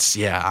 Yeah,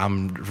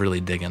 I'm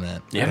really digging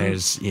it.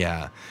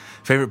 Yeah.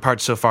 Favorite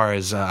part so far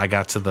is I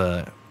got to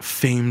the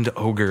famed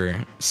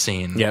ogre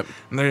scene. Yep.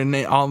 And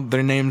all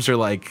their names are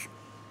like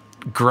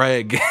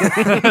Greg,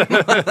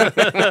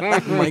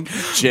 like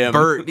Jim.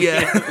 Bert.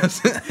 Yeah.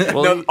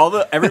 Well,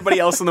 No, everybody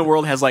else in the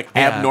world has like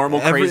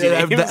abnormal, crazy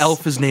names. The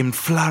elf is named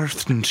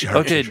Flarthenshire.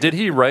 okay, did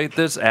he write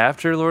this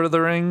after Lord of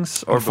the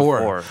Rings or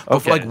before?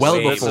 Before, like, well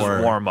This before.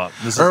 is warm up.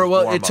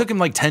 It took him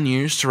like 10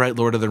 years to write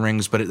Lord of the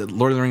Rings, but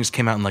Lord of the Rings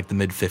came out in like the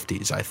mid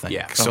 50s, I think.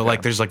 Yeah. So Okay.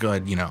 like there's like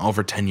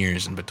over 10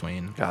 years in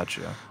between.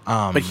 Gotcha.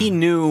 But he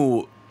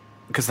knew,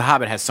 because The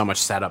Hobbit has so much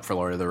setup for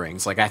Lord of the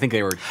Rings. Like, I think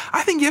they were...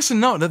 I think yes and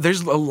no.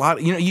 There's a lot.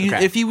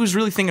 Okay. If he was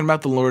really thinking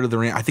about the Lord of the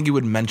Rings, I think he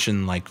would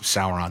mention like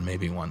Sauron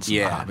maybe once. In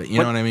the Hobbit. You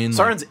know what I mean?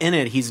 Sauron's in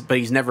it.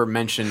 He's never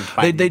mentioned.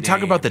 By They talk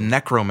name. about the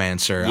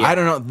necromancer. Yeah. I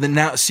don't know.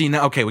 Now,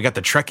 okay, we got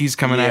the Trekkies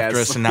coming after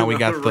Yes. us, and now we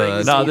got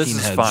the No, this Tolkien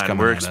is heads fine.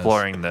 coming We're at us.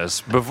 exploring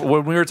this.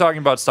 When we were talking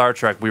about Star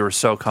Trek, we were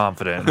so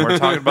confident. When we're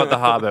talking about The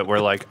Hobbit, we're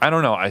like, I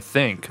don't know. I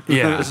think.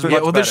 Yeah, This is yeah.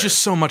 much Well, there's better. just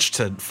so much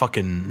to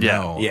fucking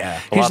know. Yeah.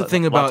 Here's A the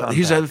thing lot to about.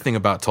 Here's the unpack. other thing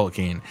about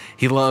Tolkien.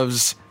 He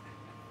loves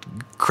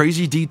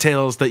crazy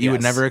details that you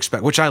would Yes. never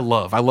expect, which I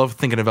love. I love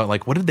thinking about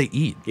like what did they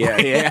eat?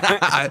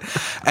 Yeah.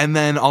 And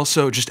then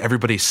also just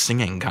everybody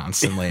singing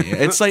constantly.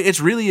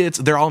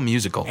 They're all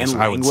musicals.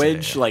 And I would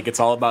language, say. like,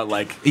 it's all about,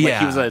 like Yeah.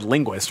 he was a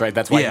linguist, right?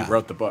 That's why Yeah. he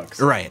wrote the books.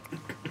 Right.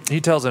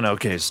 He tells an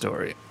okay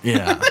story.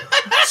 Yeah.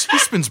 He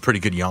spins pretty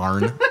good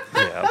yarn.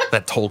 Yeah.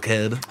 That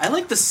Tolkien. I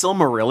like the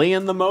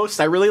Silmarillion the most.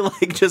 I really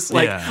like just,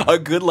 like, Yeah. a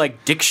good,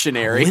 like,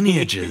 dictionary.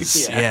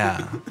 Lineages.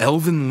 yeah.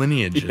 Elven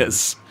lineages.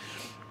 Yes.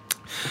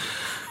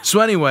 So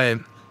anyway,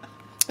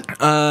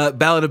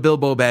 Ballad of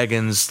Bilbo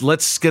Baggins.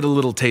 Let's get a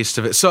little taste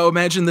of it. So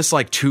imagine this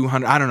like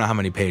 200. I don't know how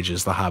many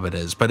pages The Hobbit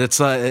is, but it's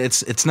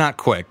not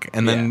quick.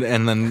 And then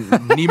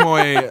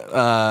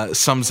Nimoy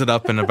sums it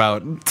up in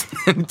about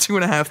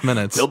 2.5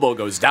 minutes. Bilbo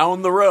goes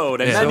down the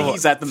road, and Yeah. then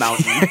he's at the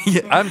mountain.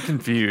 I'm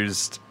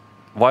confused.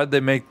 Why'd they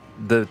make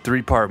the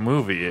 3-part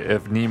movie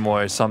if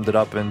Nimoy summed it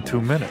up in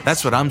 2 minutes?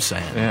 That's what I'm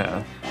saying.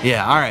 yeah.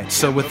 Yeah. All right.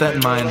 So with that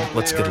in mind,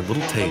 let's get a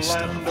little taste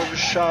of Land of the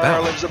Shire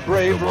Ballad lives a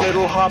brave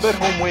little hobbit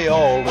whom we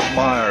all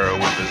admire.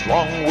 With his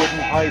long wooden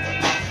pipe,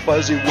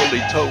 fuzzy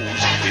woolly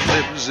toes, he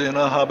lives in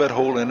a hobbit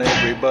hole and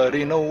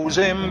everybody knows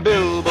him.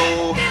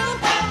 Bilbo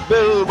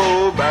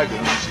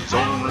Baggins, he's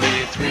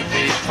only 3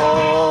 feet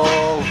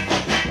tall.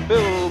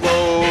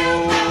 Bilbo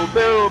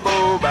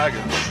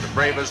Baggins, the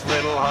bravest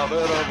little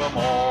hobbit of them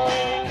all.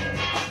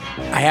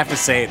 I have to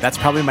say, that's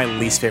probably my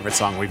least favorite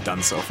song we've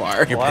done so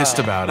far. You're pissed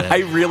about it. I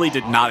really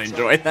did not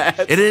enjoy that.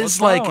 It is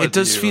wrong like with it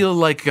does you? feel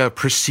like a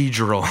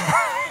procedural.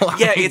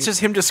 Yeah, it's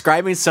just him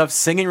describing stuff,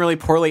 singing really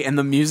poorly, and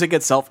the music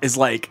itself is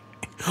like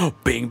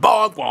bing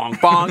bong bong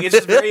bong. It's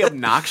just very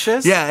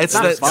obnoxious. Yeah, it's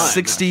not that fun.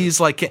 60s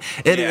like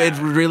it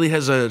really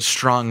has a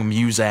strong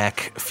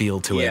Muzak feel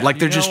to it. Yeah. Like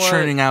they're You know just what?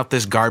 churning out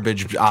this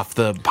garbage off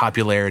the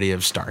popularity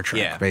of Star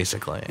Trek, Yeah.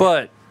 basically.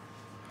 But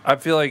I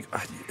feel like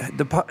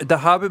the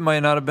Hobbit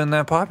might not have been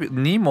that popular.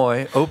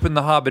 Nimoy opened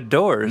the Hobbit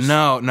doors.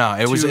 no,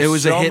 it was a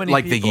so hit many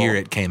like the people. year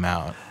it came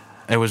out.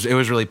 It was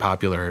really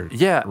popular.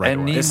 Yeah, right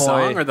and away. The Nimoy-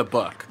 song or the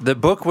book? The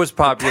book was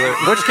popular.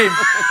 Which came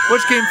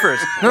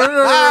first?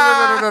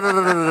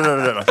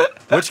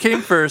 Which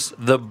came first?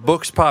 The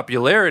book's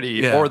popularity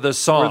Yeah. or the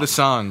song? Or the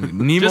song.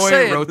 Nimoy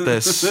saying. wrote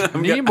this.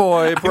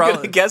 Nimoy I'm gonna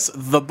probably. guess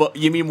the book.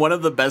 You mean one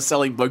of the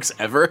best-selling books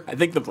ever? I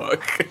think the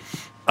book.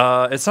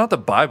 It's not the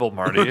Bible,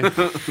 Marty.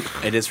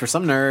 It is for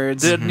some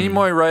nerds. Did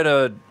Nimoy write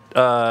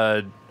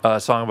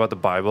song about the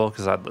Bible?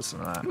 Because I'd listen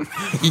to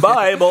that.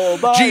 Bible.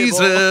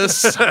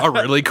 Jesus, a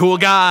really cool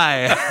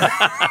guy.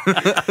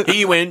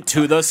 He went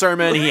to the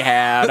sermon he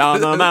had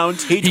on the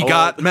mount. He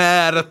got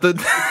mad at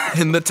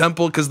in the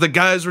temple because the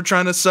guys were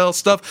trying to sell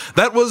stuff.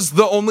 That was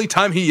the only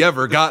time he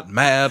ever got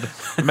mad.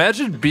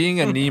 Imagine being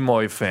a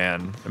Nimoy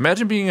fan.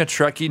 Imagine being a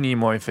Trekkie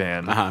Nimoy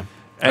fan. Uh-huh.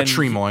 And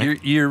Tremoy.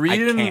 You're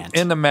reading can't.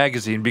 in the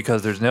magazine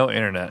because there's no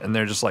internet, and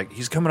they're just like,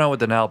 he's coming out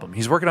with an album.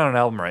 He's working on an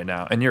album right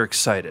now, and you're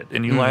excited.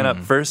 And you line up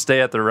first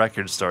day at the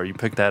record store. You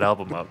pick that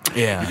album up.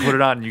 Yeah. You put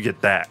it on, and you get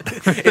that.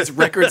 It's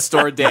record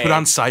store day. Put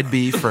on side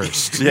B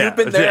first. You've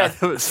been there at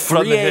Put on the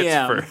 3 hits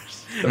a.m. first.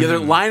 Yeah, the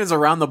line is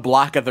around the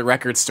block at the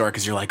record store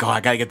because you're like, oh, I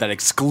got to get that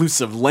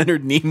exclusive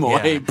Leonard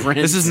Nimoy print.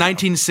 This is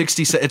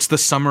 1960. It's the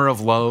summer of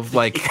love.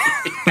 Like,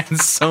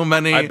 so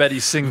many I bet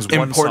he sings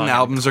one important song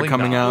albums are in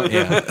coming out.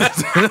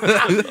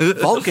 Klingon. Yeah.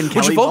 Vulcan, Which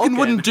Kelly Vulcan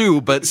wouldn't do,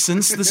 but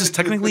since this is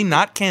technically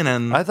not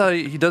canon, I thought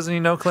he doesn't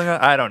even know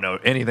Klingon. I don't know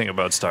anything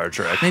about Star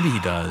Trek. maybe he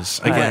does.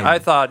 Again, I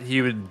thought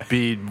he would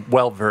be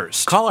well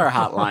versed. Call our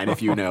hotline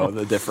if you know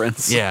the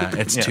difference. yeah,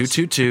 it's Yes.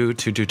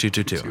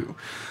 222-22222.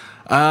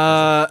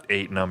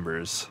 8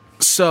 numbers.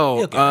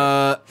 So,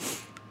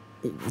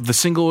 the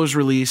single was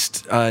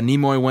released.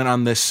 Nimoy went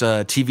on this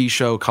TV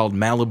show called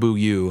Malibu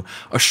U,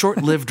 a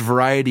short-lived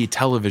variety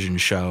television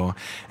show,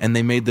 and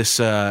they made this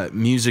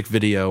music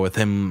video with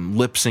him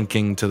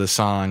lip-syncing to the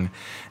song,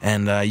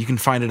 and you can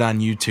find it on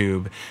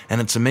YouTube,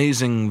 and it's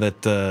amazing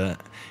that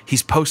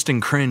he's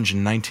posting cringe in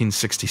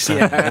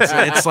 1967.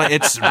 It's like,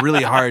 it's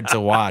really hard to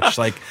watch.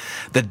 Like,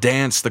 the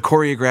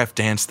choreographed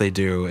dance they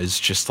do is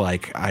just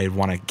like, I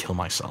want to kill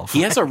myself.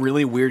 He has a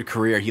really weird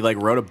career. He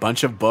wrote a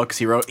bunch of books.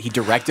 He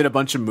directed a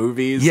bunch of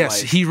movies.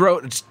 Yes, like- he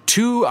wrote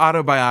 2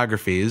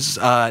 autobiographies.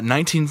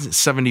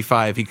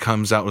 1975, he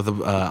comes out with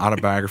an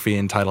autobiography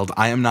entitled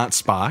 "I Am Not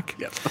Spock."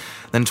 Yep.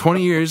 Then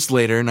 20 years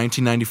later,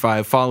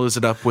 1995, follows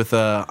it up with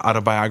an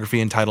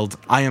autobiography entitled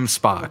 "I Am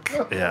Spock."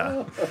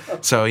 Yeah.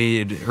 So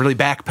he really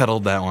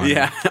backpedaled that one.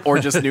 Yeah, or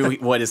just knew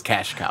what his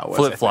cash cow was.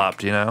 Flip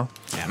flopped, you know?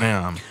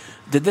 Yeah.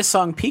 Did this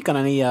song peak on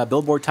any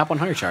Billboard Top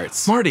 100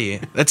 charts? Marty,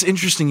 that's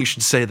interesting you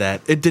should say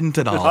that. It didn't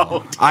at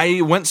all.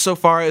 I went so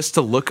far as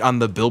to look on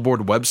the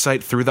Billboard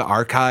website through the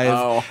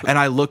archive, and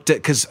I looked at,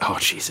 because, oh,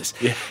 Jesus.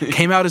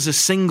 Came out as a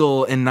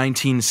single in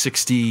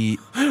 1960.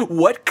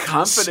 What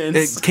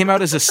confidence? It came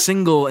out as a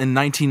single in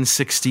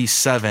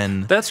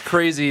 1967. That's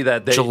crazy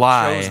that they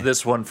July. chose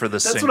this one for the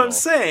That's single. what I'm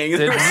saying. Did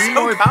They're Nimoy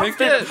so pick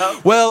confident it?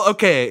 about- Well,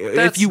 okay,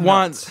 That's if you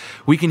want, nuts.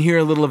 we can hear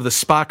a little of the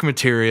Spock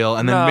material,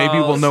 and then No, maybe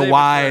we'll know save it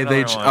why for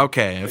they... another one.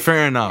 Okay,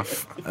 fair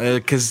enough.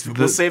 Because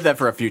We'll save that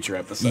for a future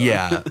episode.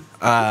 yeah,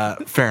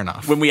 fair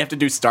enough. When we have to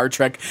do Star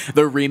Trek,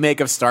 the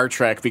remake of Star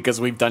Trek,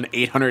 because we've done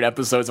 800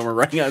 episodes and we're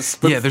running out of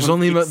spoof Yeah, there's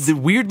only movies.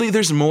 weirdly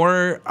there's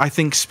more I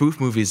think spoof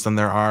movies than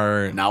there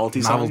are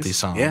novelty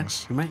songs. Yeah,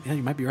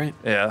 you might be right.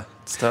 Yeah,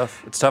 it's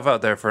tough. It's tough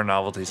out there for a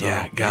novelty song.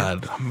 Yeah,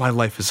 God, my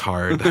life is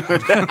hard.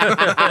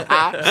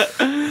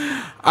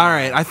 All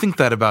right, I think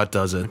that about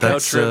does it. No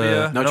That's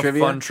trivia. no No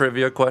trivia? fun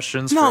trivia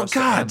questions. No, for us to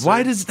God, answer?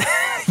 why does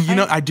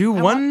I do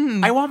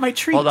one? I want my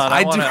treat. Hold on.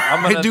 I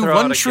I'm gonna do throw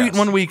one out a treat guess.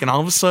 1 week, and all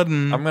of a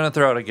sudden, I'm gonna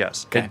throw out a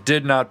guess. Okay. It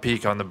did not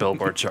peak on the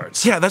Billboard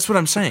charts. yeah, that's what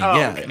I'm saying.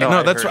 yeah, okay. no, No,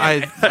 I that's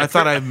heard what I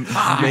thought I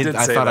made. did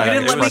I say thought that. I You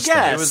didn't let me expressed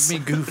that. It was me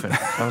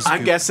goofing. I was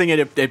I'm goofing. guessing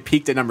it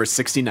peaked at number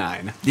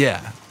 69.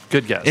 Yeah,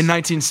 Good guess. in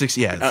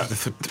 1960. Yeah,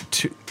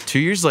 2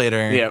 years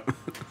later. Yeah.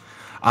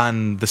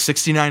 On the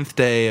 69th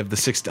day of the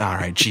 6th. All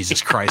right,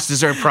 Jesus Christ, is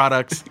there a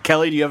product?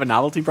 Kelly, do you have a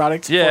novelty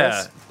product for yeah.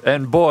 us?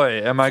 And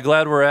boy, am I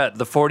glad we're at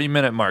the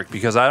 40-minute mark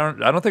because I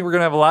don't think we're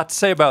gonna have a lot to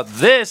say about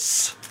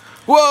this.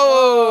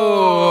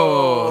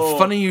 Whoa!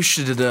 Funny you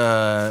should.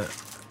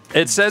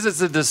 It says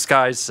it's a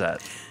disguise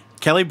set.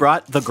 Kelly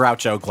brought the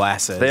Groucho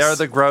glasses. They are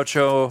the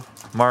Groucho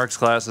Marx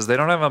glasses. They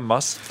don't have a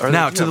must. or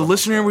Now, they do to have the a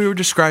listener we were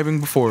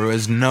describing before, who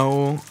has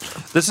no.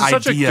 This is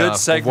such a idea good of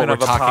segment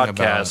what of we're a talking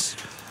about. podcast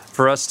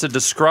for us to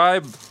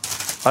describe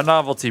a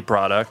novelty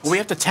product. Well, we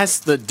have to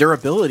test the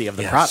durability of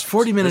the Yes, product.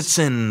 40 minutes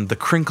in, the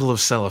crinkle of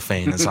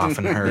cellophane is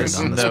often heard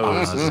on this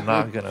nose pod. is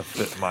not going to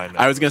fit my nose.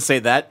 I was going to say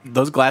that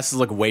those glasses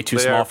look way too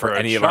They small are for for a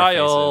any of child.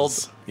 our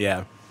faces.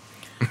 Yeah.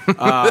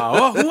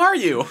 Well, who are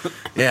you?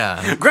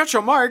 Yeah.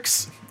 Groucho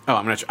Marx. Oh,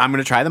 I'm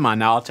gonna try them on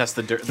now. I'll test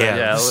the. Yeah,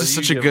 Yeah, this well, is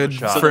you such a give it a good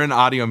shot. for an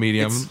audio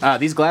medium.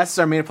 These glasses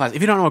are made of plastic.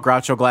 If you don't know what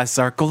Groucho glasses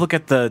are, go look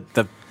at the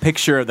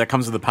picture that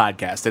comes with the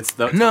podcast. It's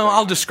the No,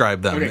 I'll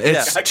describe them. Okay,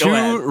 It's yeah, go 2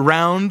 ahead.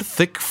 round,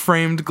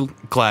 thick-framed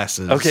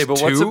glasses. Okay,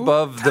 but what's 2,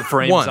 above the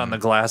frames 1. on the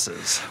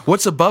glasses?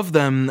 What's above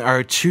them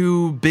are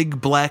 2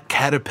 big black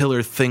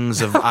caterpillar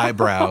things of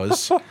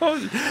eyebrows.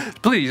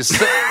 Please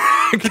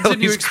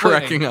continue Kelly's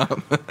cracking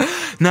explaining.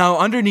 up. Now,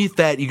 underneath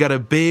that, you got a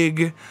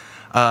big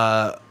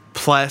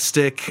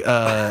plastic nose.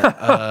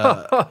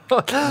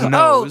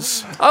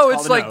 Oh,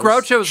 it's the like nose.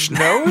 Groucho's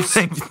nose?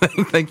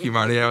 Thank you,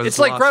 Marty. I was It's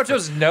like lost.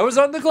 Groucho's nose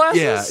on the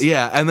glasses? Yeah,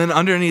 yeah, and then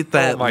underneath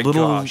that Oh my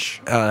little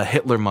gosh.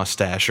 Hitler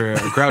mustache or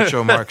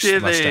Groucho Marx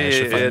It, mustache.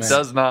 If I it may.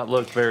 does not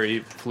look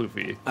very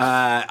floofy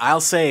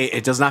I'll say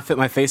it does not fit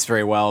my face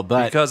very well,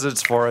 but because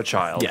it's for a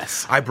child.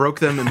 yes. I broke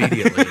them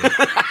immediately.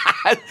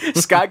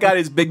 Scott got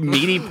his big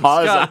meaty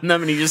paws Scott. on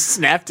them and he just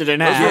snapped it in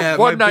half. Yeah,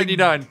 my big-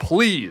 $1.99,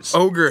 please.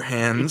 Ogre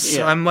hands.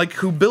 Yeah. I'm like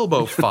who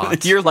Bilbo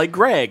fought. You're like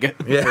Greg.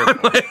 yeah,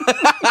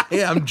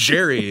 yeah, I'm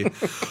Jerry.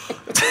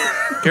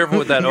 Careful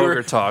with that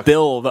ogre talk.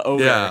 Bill the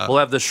ogre. Yeah. We'll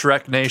have the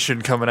Shrek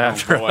Nation coming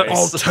after boy.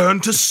 I'll us. turn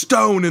to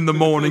stone in the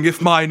morning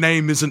if my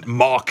name isn't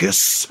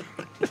Marcus.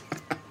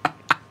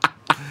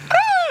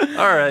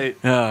 All right.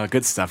 Oh,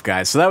 good stuff,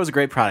 guys. So that was a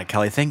great product,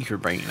 Kelly. Thank you for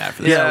bringing that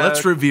for this. Yeah, Yeah.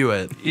 let's review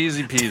it.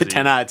 Easy peasy.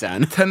 10 out of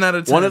 10. 10 out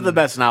of 10. One of the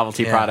best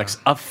novelty Yeah. products,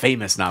 a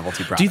famous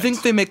novelty product. Do you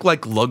think they make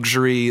like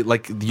luxury,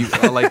 like you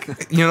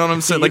know what I'm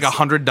saying, like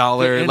 $100,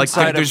 The like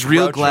inside there's of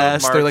real Groucho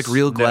glass. They're like Marx's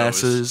real nose.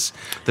 glasses.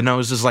 The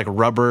nose is like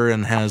rubber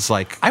and has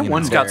like I you know,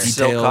 wonder- It's got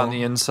detail. silk on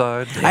the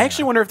inside. I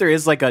actually wonder if there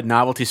is like a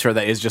novelty store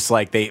that is just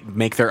like they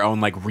make their own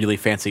like really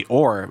fancy.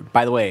 Or,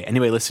 by the way,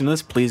 anybody listening to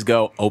this, please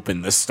go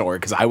open this store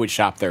because I would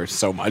shop there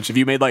so much. If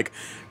you made like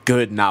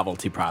good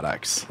novelty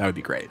products, that would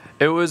be great.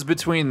 It was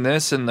between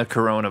this and the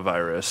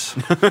coronavirus.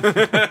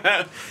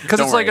 Because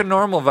Don't it's like worry. a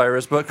normal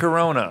virus, but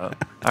corona.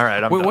 All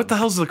right, I'm Wait, done. what the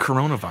hell's the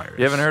coronavirus?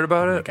 You haven't heard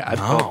about it? God.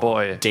 Oh,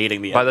 boy.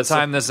 Dating the By the episode.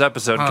 time this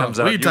episode comes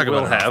we out, can you talk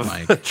will about it off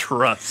have mic.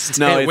 trust.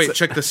 No, Hey, it's- wait,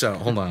 check this out.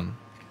 Hold on.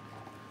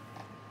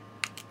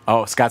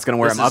 Oh, Scott's gonna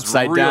wear This them is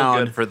upside real down.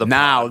 good for the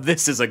now, pod.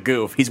 this is a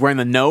goof. He's wearing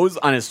the nose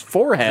on his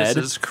forehead.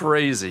 This is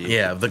crazy.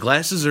 Yeah, the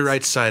glasses are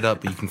right side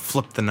up, but you can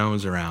flip the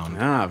nose around.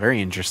 Ah,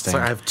 very interesting. So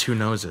I have two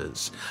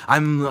noses.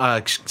 I'm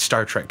a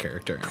Star Trek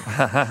character.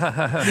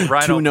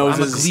 Rhino, Two I'm a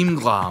noses. Gleam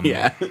Glom.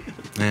 Yeah.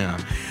 Yeah.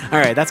 All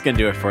right, that's gonna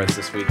do it for us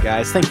this week,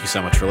 guys. Thank you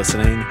so much for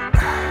listening.